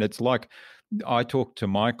time. I mean, it's like, I talk to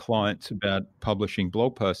my clients about publishing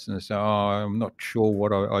blog posts and they say, I'm not sure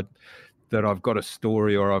what that I've got a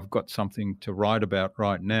story or I've got something to write about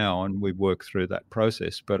right now, and we work through that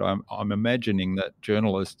process. But I'm imagining that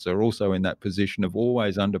journalists are also in that position of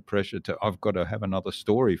always under pressure I've got to have another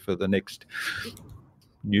story for the next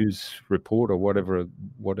news report or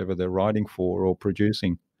whatever they're writing for or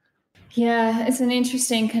producing. Yeah, it's an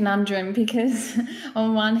interesting conundrum because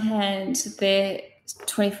on one hand, they're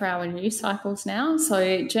 24-hour news cycles now,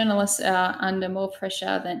 so journalists are under more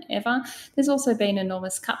pressure than ever. There's also been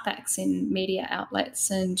enormous cutbacks in media outlets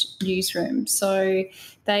and newsrooms, so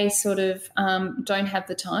they sort of don't have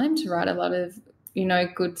the time to write a lot of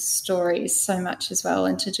good stories so much as well,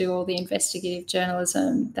 and to do all the investigative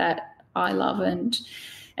journalism that I love and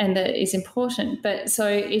that is important. But so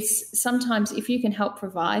it's sometimes if you can help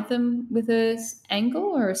provide them with an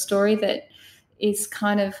angle or a story that is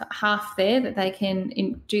kind of half there, that they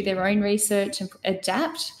can do their own research and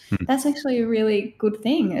adapt, that's actually a really good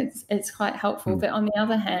thing. It's quite helpful. But on the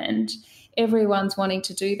other hand, everyone's wanting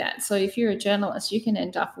to do that. So if you're a journalist, you can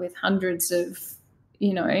end up with hundreds of,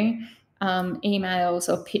 emails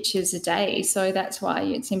or pitches a day. So that's why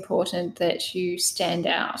it's important that you stand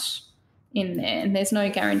out in there. And there's no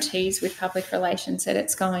guarantees with public relations that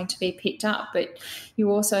it's going to be picked up. But you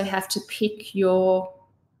also have to pick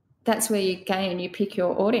that's where you pick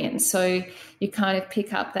your audience. So you kind of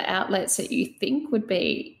pick up the outlets that you think would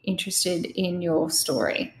be interested in your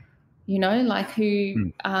story, like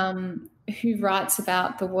who writes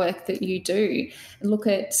about the work that you do. Look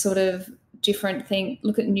at sort of different things,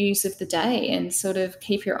 look at news of the day and sort of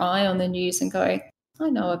keep your eye on the news and go, I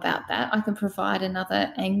know about that. I can provide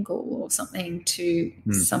another angle or something to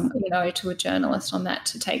to a journalist on that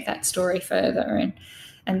to take that story further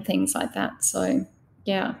and things like that. So,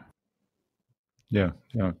 yeah. Yeah,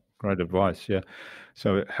 great advice. Yeah.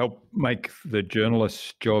 So it help make the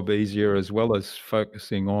journalist's job easier as well as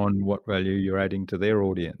focusing on what value you're adding to their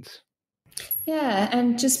audience. Yeah,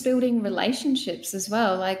 and just building relationships as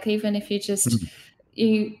well. Like even if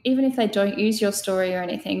even if they don't use your story or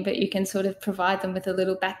anything, but you can sort of provide them with a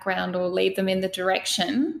little background or lead them in the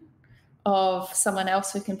direction of someone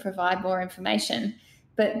else who can provide more information.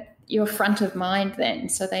 But you're front of mind then,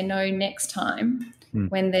 so they know next time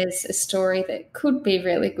when there's a story that could be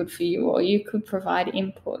really good for you or you could provide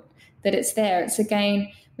input, that it's there. It's again,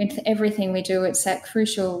 with everything we do, it's that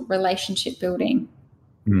crucial relationship building.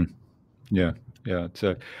 Yeah. It's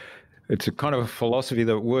a kind of a philosophy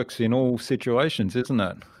that works in all situations, isn't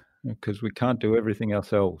it? Because we can't do everything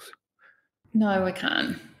ourselves. No, we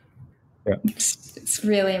can't. Yeah. It's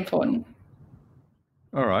really important.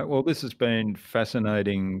 All right. Well, this has been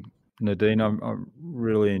fascinating, Nadine. I'm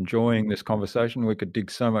really enjoying this conversation. We could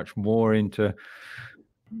dig so much more into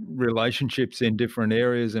relationships in different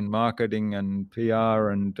areas and marketing and PR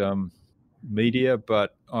and media,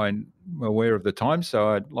 but I'm aware of the time, so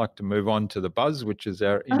I'd like to move on to the buzz, which is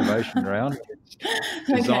our innovation round. It's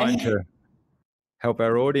designed to help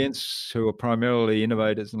our audience, who are primarily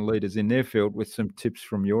innovators and leaders in their field, with some tips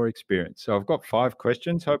from your experience. So I've got 5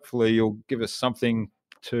 questions. Hopefully you'll give us something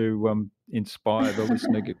to inspire the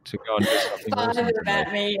listener to go and do something awesome. 5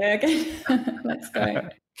 about me, Jürgen. Let's go.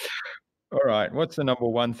 All right. What's the number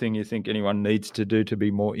one thing you think anyone needs to do to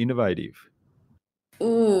be more innovative?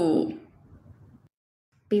 Ooh.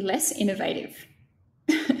 Be less innovative.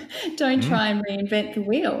 Don't try and reinvent the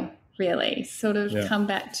wheel, really. Sort of come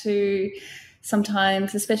back to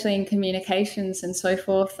sometimes, especially in communications and so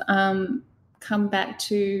forth, come back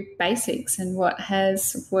to basics and what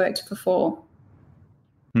has worked before.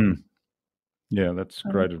 Yeah, that's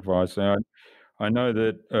great advice. I know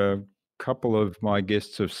that a couple of my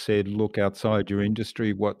guests have said, look outside your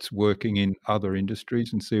industry, what's working in other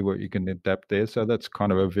industries, and see what you can adapt there. So that's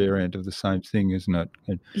kind of a variant of the same thing, isn't it?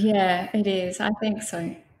 Yeah, it is. I think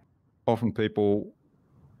so. Often people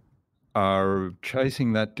are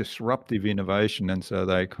chasing that disruptive innovation, and so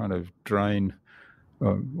they kind of drain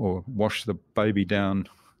or wash the baby down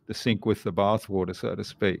the sink with the bathwater, so to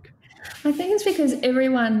speak. I think it's because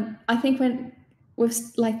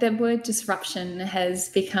like the word disruption has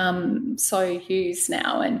become so used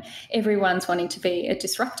now, and everyone's wanting to be a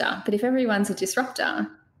disruptor. But if everyone's a disruptor,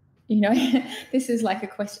 this is like a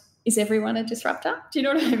question. Is everyone a disruptor? Do you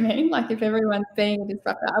know what I mean? Like if everyone's being a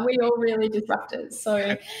disruptor, are we all really disruptors? So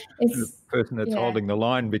it's the person that's holding the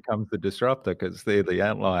line becomes the disruptor because they're the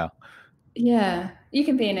outlier. Yeah. You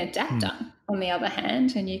can be an adapter on the other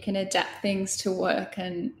hand, and you can adapt things to work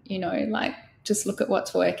and, like just look at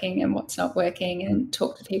what's working and what's not working and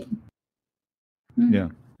talk to people. Yeah.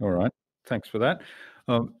 All right. Thanks for that.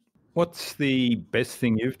 What's the best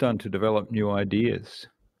thing you've done to develop new ideas?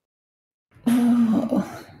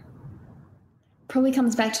 Probably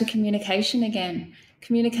comes back to communication again.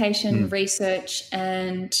 Communication, research,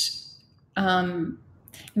 and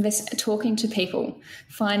talking to people,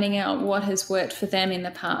 finding out what has worked for them in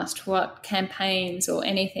the past, what campaigns or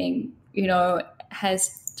anything,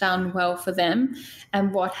 has done well for them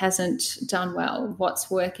and what hasn't done well,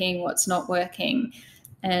 what's working, what's not working,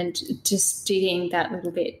 and just digging that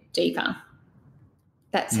little bit deeper.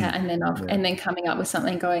 That's how, and then coming up with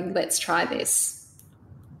something, going, let's try this.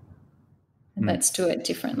 And let's do it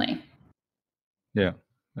differently. Yeah,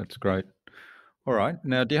 that's great. All right.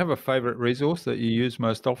 Now, do you have a favourite resource that you use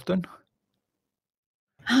most often?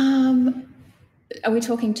 Are we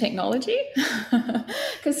talking technology?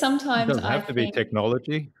 Because sometimes it doesn't have to be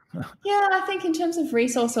technology. Yeah, I think in terms of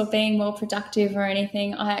resource or being more productive or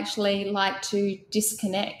anything, I actually like to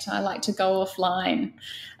disconnect. I like to go offline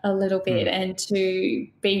a little bit and to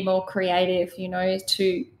be more creative,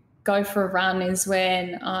 to go for a run is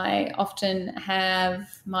when I often have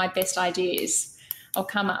my best ideas. I'll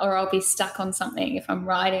come up, or I'll be stuck on something if I'm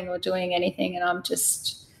writing or doing anything, and I'm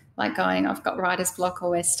just like going, I've got writer's block,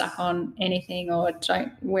 or we're stuck on anything, or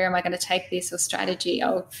where am I going to take this, or strategy.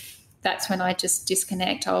 That's when I just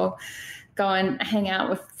disconnect. I'll go and hang out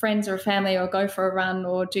with friends or family, or go for a run,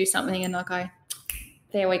 or do something, and I'll go,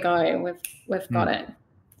 there we go, we've got it.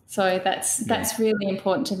 So that's really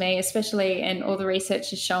important to me, especially, and all the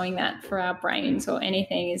research is showing that for our brains or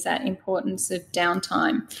anything, is that importance of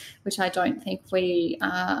downtime, which I don't think we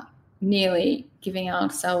are nearly giving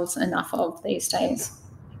ourselves enough of these days.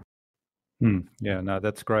 Yeah, no,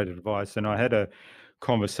 that's great advice. And I had a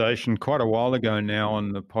conversation quite a while ago now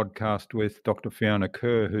on the podcast with Dr. Fiona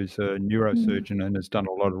Kerr, who's a neurosurgeon and has done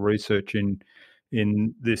a lot of research in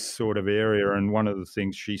this sort of area. And one of the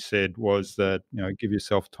things she said was that, give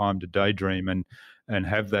yourself time to daydream and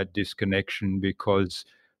have that disconnection, because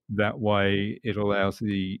that way it allows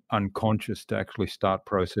the unconscious to actually start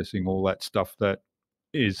processing all that stuff that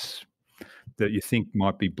you think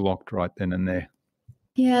might be blocked right then and there.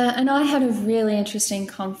 Yeah, and I had a really interesting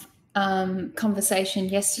conversation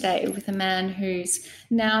yesterday with a man who's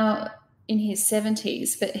now in his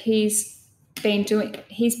 70s, but he's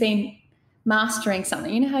been mastering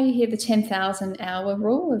something. You know how you hear the 10,000 hour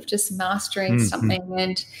rule of just mastering something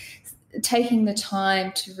and taking the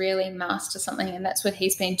time to really master something, and that's what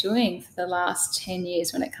he's been doing for the last 10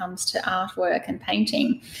 years when it comes to artwork and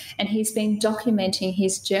painting. And he's been documenting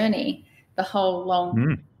his journey the whole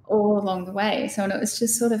all along the way. So it was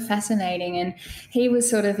just sort of fascinating. And he was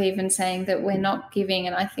sort of even saying that we're not giving,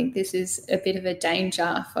 and I think this is a bit of a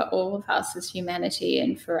danger for all of us as humanity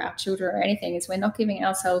and for our children or anything, is we're not giving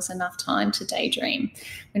ourselves enough time to daydream.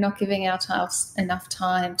 We're not giving ourselves enough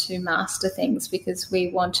time to master things because we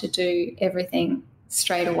want to do everything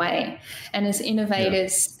straight away. And as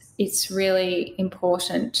innovators, it's really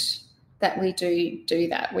important that we do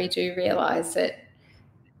that. We do realise that,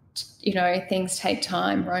 things take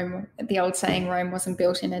time. The old saying, Rome wasn't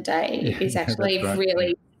built in a day, is actually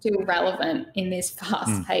really still relevant in this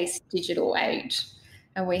fast-paced digital age.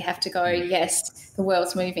 And we have to go, yes, the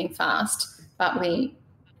world's moving fast, but we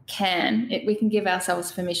can give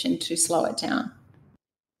ourselves permission to slow it down.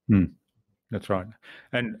 That's right.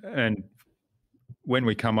 And when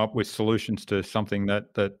we come up with solutions to something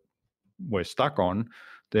that we're stuck on,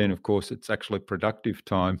 then of course it's actually productive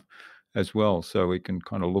time as well. So we can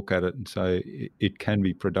kind of look at it and say it can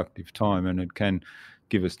be productive time, and it can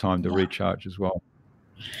give us time to recharge as well.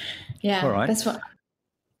 Yeah, all right. That's what.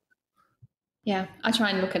 Yeah, I try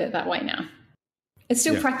and look at it that way now. It's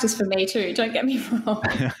still practice for me too. Don't get me wrong.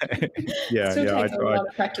 It still takes a lot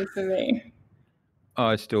of practice for me.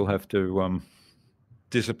 I still have to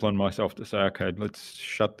discipline myself to say, okay, let's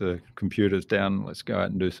shut the computers down. Let's go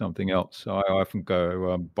out and do something else. So I often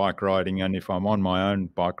go bike riding, and if I'm on my own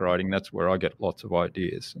bike riding, that's where I get lots of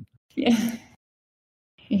ideas.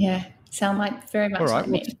 Yeah. Sound like very much like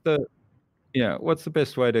me. What's the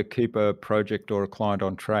best way to keep a project or a client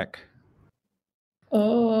on track?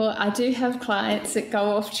 Oh, I do have clients that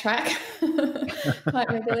go off track quite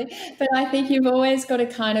regularly, but I think you've always got to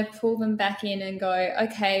kind of pull them back in and go,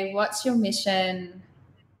 okay, what's your mission?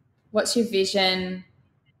 What's your vision?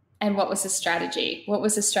 And what was the strategy? What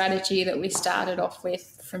was the strategy that we started off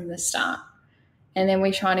with from the start? And then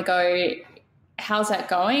we're trying to go, how's that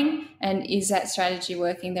going? And is that strategy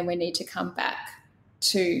working? Then we need to come back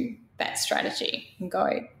to that strategy and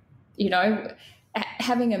go,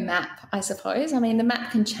 having a map, I suppose. I mean, the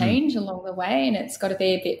map can change along the way, and it's got to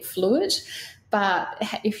be a bit fluid. But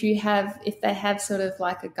if they have sort of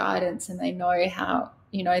like a guidance and they know how,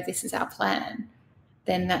 this is our plan,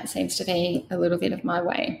 then that seems to be a little bit of my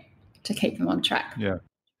way to keep them on track. Yeah.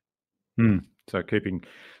 So keeping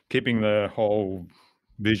the whole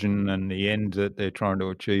vision and the end that they're trying to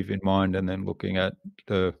achieve in mind, and then looking at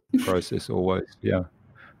the process always. Yeah.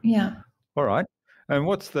 All right. And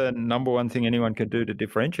what's the number one thing anyone can do to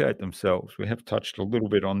differentiate themselves? We have touched a little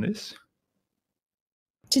bit on this.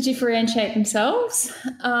 To differentiate themselves,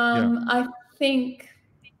 I think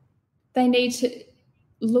they need to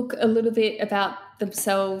look a little bit about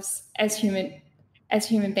themselves as human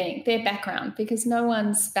being, their background, because no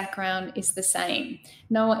one's background is the same.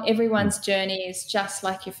 Everyone's journey is just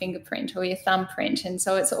like your fingerprint or your thumbprint, and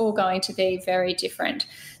so it's all going to be very different.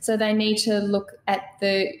 So they need to look at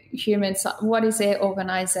the human side. What is their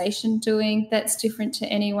organisation doing that's different to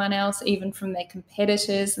anyone else, even from their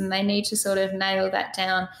competitors? And they need to sort of nail that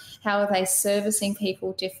down. How are they servicing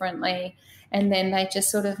people differently? And then they just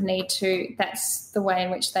sort of that's the way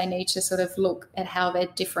in which they need to sort of look at how they're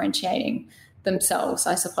differentiating themselves,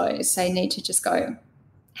 I suppose. They need to just go,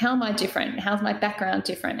 how am I different? How's my background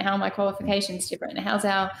different? How are my qualifications different? How's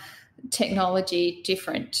our technology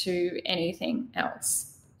different to anything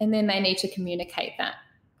else? And then they need to communicate that.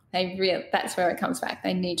 That's where it comes back.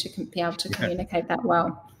 They need to be able to communicate that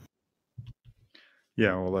well.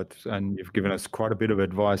 Yeah, well, and you've given us quite a bit of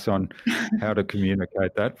advice on how to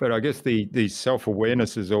communicate that. But I guess the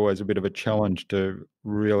self-awareness is always a bit of a challenge to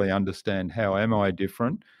really understand how am I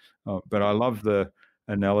different. But I love the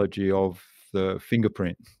analogy of the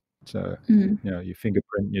fingerprint. So, your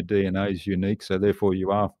fingerprint, your DNA is unique. So therefore you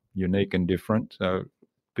are unique and different. So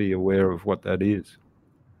be aware of what that is.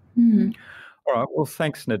 All right. Well,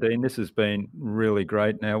 thanks, Nadine. This has been really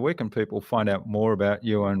great. Now, where can people find out more about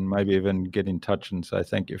you and maybe even get in touch and say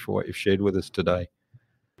thank you for what you've shared with us today?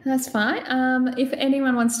 That's fine. If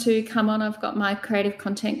anyone wants to come on, I've got my Creative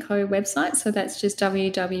Content Co website. So that's just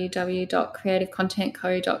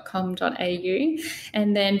www.creativecontentco.com.au.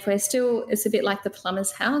 And then it's a bit like the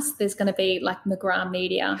plumber's house. There's going to be like McGrath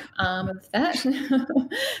Media arm of that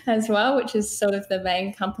as well, which is sort of the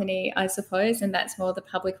main company, I suppose. And that's more the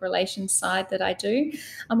public relations side that I do.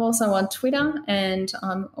 I'm also on Twitter, and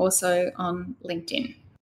I'm also on LinkedIn.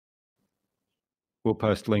 We'll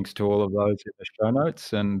post links to all of those in the show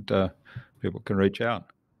notes, and people can reach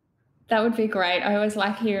out. That would be great. I always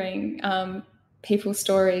like hearing people's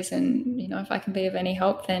stories, and if I can be of any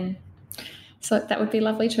help, then that would be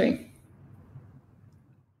lovely too.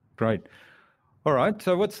 Great. All right.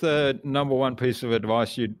 So what's the number one piece of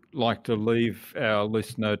advice you'd like to leave our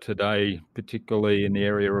listener today, particularly in the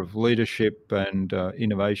area of leadership and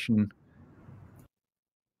innovation?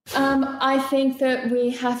 I think that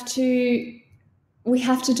we have to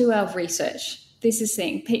do our research. This is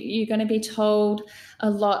the thing. You're going to be told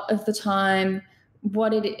a lot of the time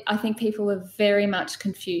I think people are very much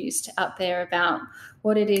confused out there about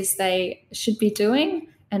what it is they should be doing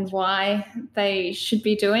and why they should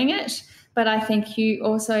be doing it. But I think you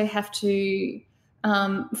also have to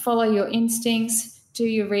follow your instincts, do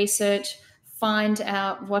your research, find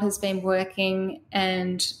out what has been working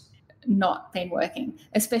and not been working,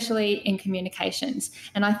 especially in communications.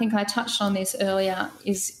 And I think I touched on this earlier,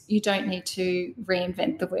 is you don't need to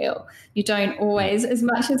reinvent the wheel. You don't always, as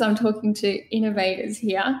much as I'm talking to innovators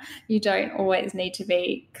here, you don't always need to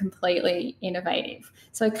be completely innovative.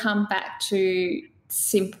 So come back to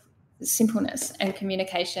simpleness and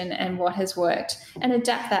communication and what has worked, and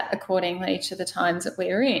adapt that accordingly to the times that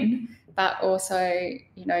we're in. But also,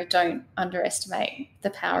 don't underestimate the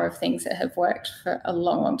power of things that have worked for a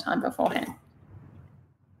long, long time beforehand.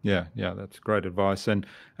 Yeah, that's great advice. And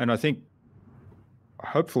I think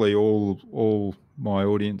hopefully all my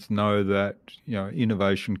audience know that,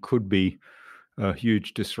 innovation could be a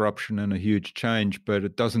huge disruption and a huge change, but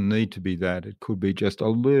it doesn't need to be that. It could be just a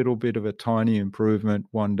little bit of a tiny improvement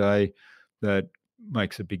one day that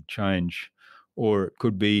makes a big change. Or it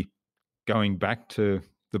could be going back to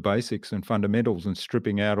the basics and fundamentals and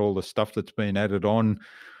stripping out all the stuff that's been added on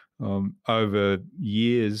over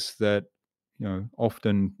years that,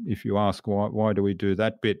 often if you ask why do we do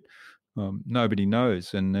that bit, nobody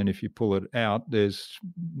knows. And then if you pull it out, there's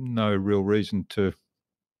no real reason to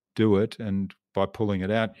do it. And by pulling it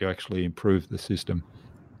out, you actually improve the system.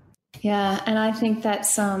 Yeah, and I think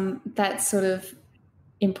that's sort of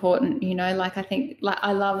important,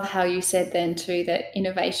 I love how you said then too that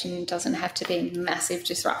innovation doesn't have to be massive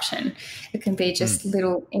disruption. It can be just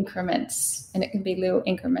little increments, and it can be little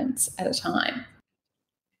increments at a time.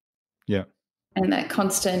 Yeah. And that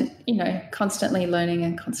constantly learning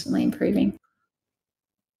and constantly improving.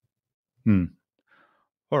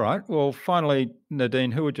 All right. Well, finally,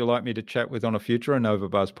 Nadine, who would you like me to chat with on a future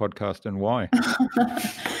InnovaBuzz podcast, and why?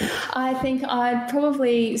 I think I'd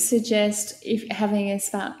probably suggest having a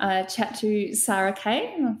chat to Sarah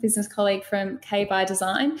Kay, my business colleague from K by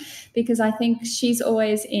Design, because I think she's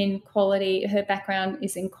always in quality. Her background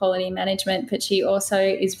is in quality management, but she also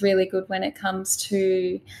is really good when it comes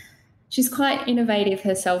to, she's quite innovative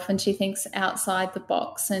herself, and she thinks outside the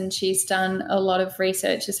box, and she's done a lot of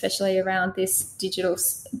research, especially around the digital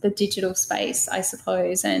space, I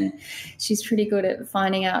suppose. And she's pretty good at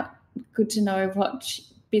finding out, good to know what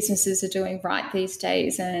businesses are doing right these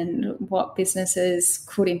days and what businesses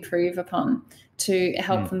could improve upon to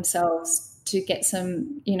help themselves to get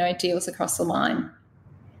some, deals across the line.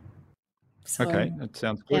 So, okay, that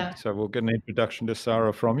sounds good. Yeah. So we'll get an introduction to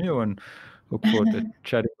Sarah from you, and look forward to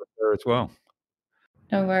chatting with her as well.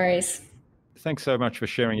 No worries. Thanks so much for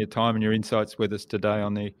sharing your time and your insights with us today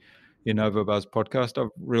on the InnovaBuzz podcast.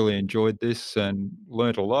 I've really enjoyed this and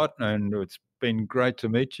learnt a lot, and it's been great to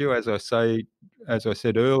meet you. As I said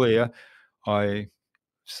earlier, I've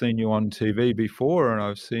seen you on TV before, and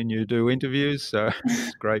I've seen you do interviews, so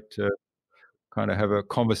it's great to kind of have a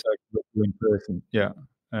conversation with you in person. Yeah,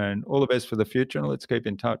 and all the best for the future, and let's keep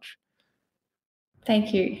in touch.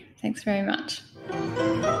 Thank you. Thanks very much.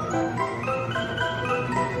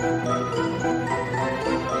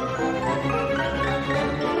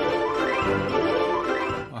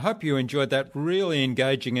 I hope you enjoyed that really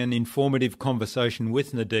engaging and informative conversation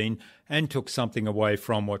with Nadine and took something away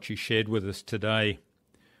from what she shared with us today.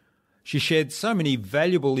 She shared so many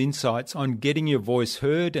valuable insights on getting your voice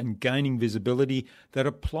heard and gaining visibility that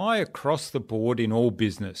apply across the board in all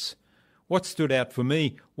business. What stood out for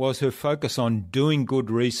me was her focus on doing good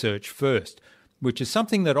research first, which is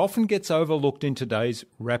something that often gets overlooked in today's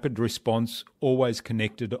rapid response, always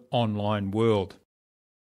connected online world.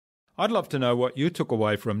 I'd love to know what you took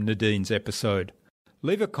away from Nadine's episode.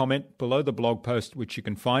 Leave a comment below the blog post, which you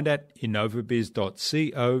can find at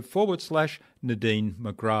innovabiz.co/Nadine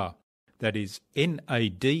McGrath. That is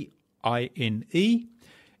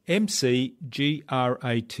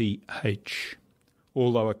NADINEMCGRATH.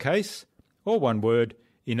 All lowercase, or one word,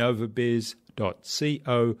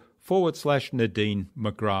 innovabiz.co/Nadine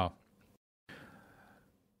McGrath.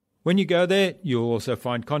 When you go there, you'll also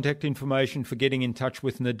find contact information for getting in touch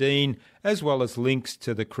with Nadine, as well as links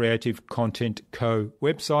to the Creative Content Co.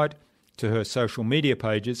 website, to her social media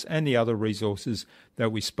pages, and the other resources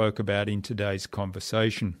that we spoke about in today's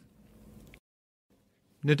conversation.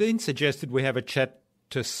 Nadine suggested we have a chat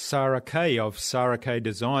to Sarah Kay of Sarah Kay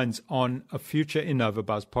Designs on a future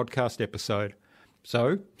InnovaBuzz podcast episode.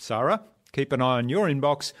 So, Sarah, keep an eye on your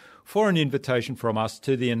inbox for an invitation from us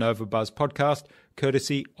to the InnovaBuzz podcast,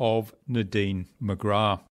 courtesy of Nadine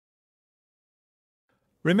McGrath.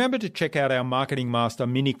 Remember to check out our Marketing Master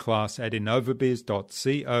mini class at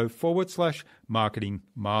innovabiz.co/marketing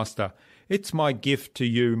master. It's my gift to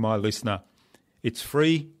you, my listener. It's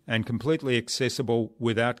free and completely accessible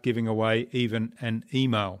without giving away even an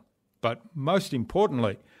email. But most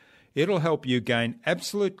importantly, it'll help you gain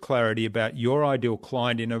absolute clarity about your ideal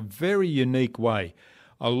client in a very unique way.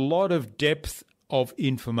 A lot of depth of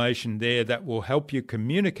information there that will help you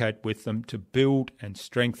communicate with them to build and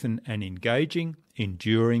strengthen an engaging,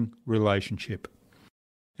 enduring relationship.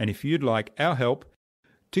 And if you'd like our help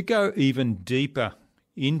to go even deeper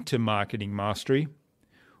into marketing mastery,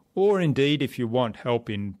 or indeed if you want help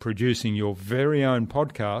in producing your very own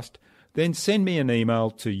podcast, then send me an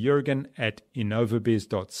email to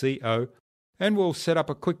jurgen@innovabiz.co and we'll set up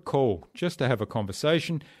a quick call just to have a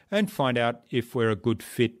conversation and find out if we're a good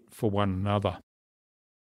fit for one another.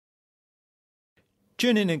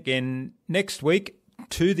 Tune in again next week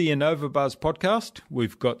to the InnovaBuzz podcast.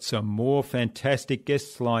 We've got some more fantastic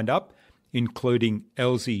guests lined up, including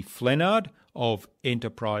Elsie Flennard of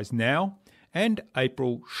Enterprise Now and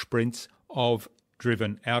April Sprintz of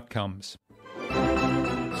Driven Outcomes.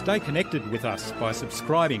 Stay connected with us by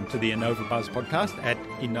subscribing to the InnovaBuzz podcast at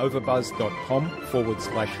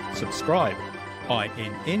innovabuzz.com/subscribe.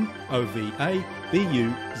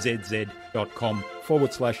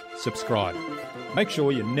 innovabuzz.com/subscribe. Make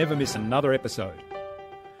sure you never miss another episode.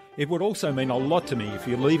 It would also mean a lot to me if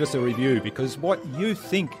you leave us a review, because what you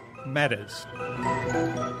think matters.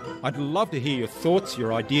 I'd love to hear your thoughts,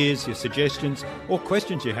 your ideas, your suggestions, or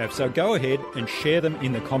questions you have, so go ahead and share them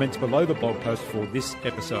in the comments below the blog post for this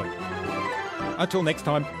episode. Until next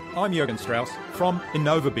time, I'm Jurgen Strauss from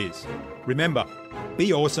InnovaBiz. Remember,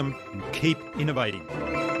 be awesome and keep innovating.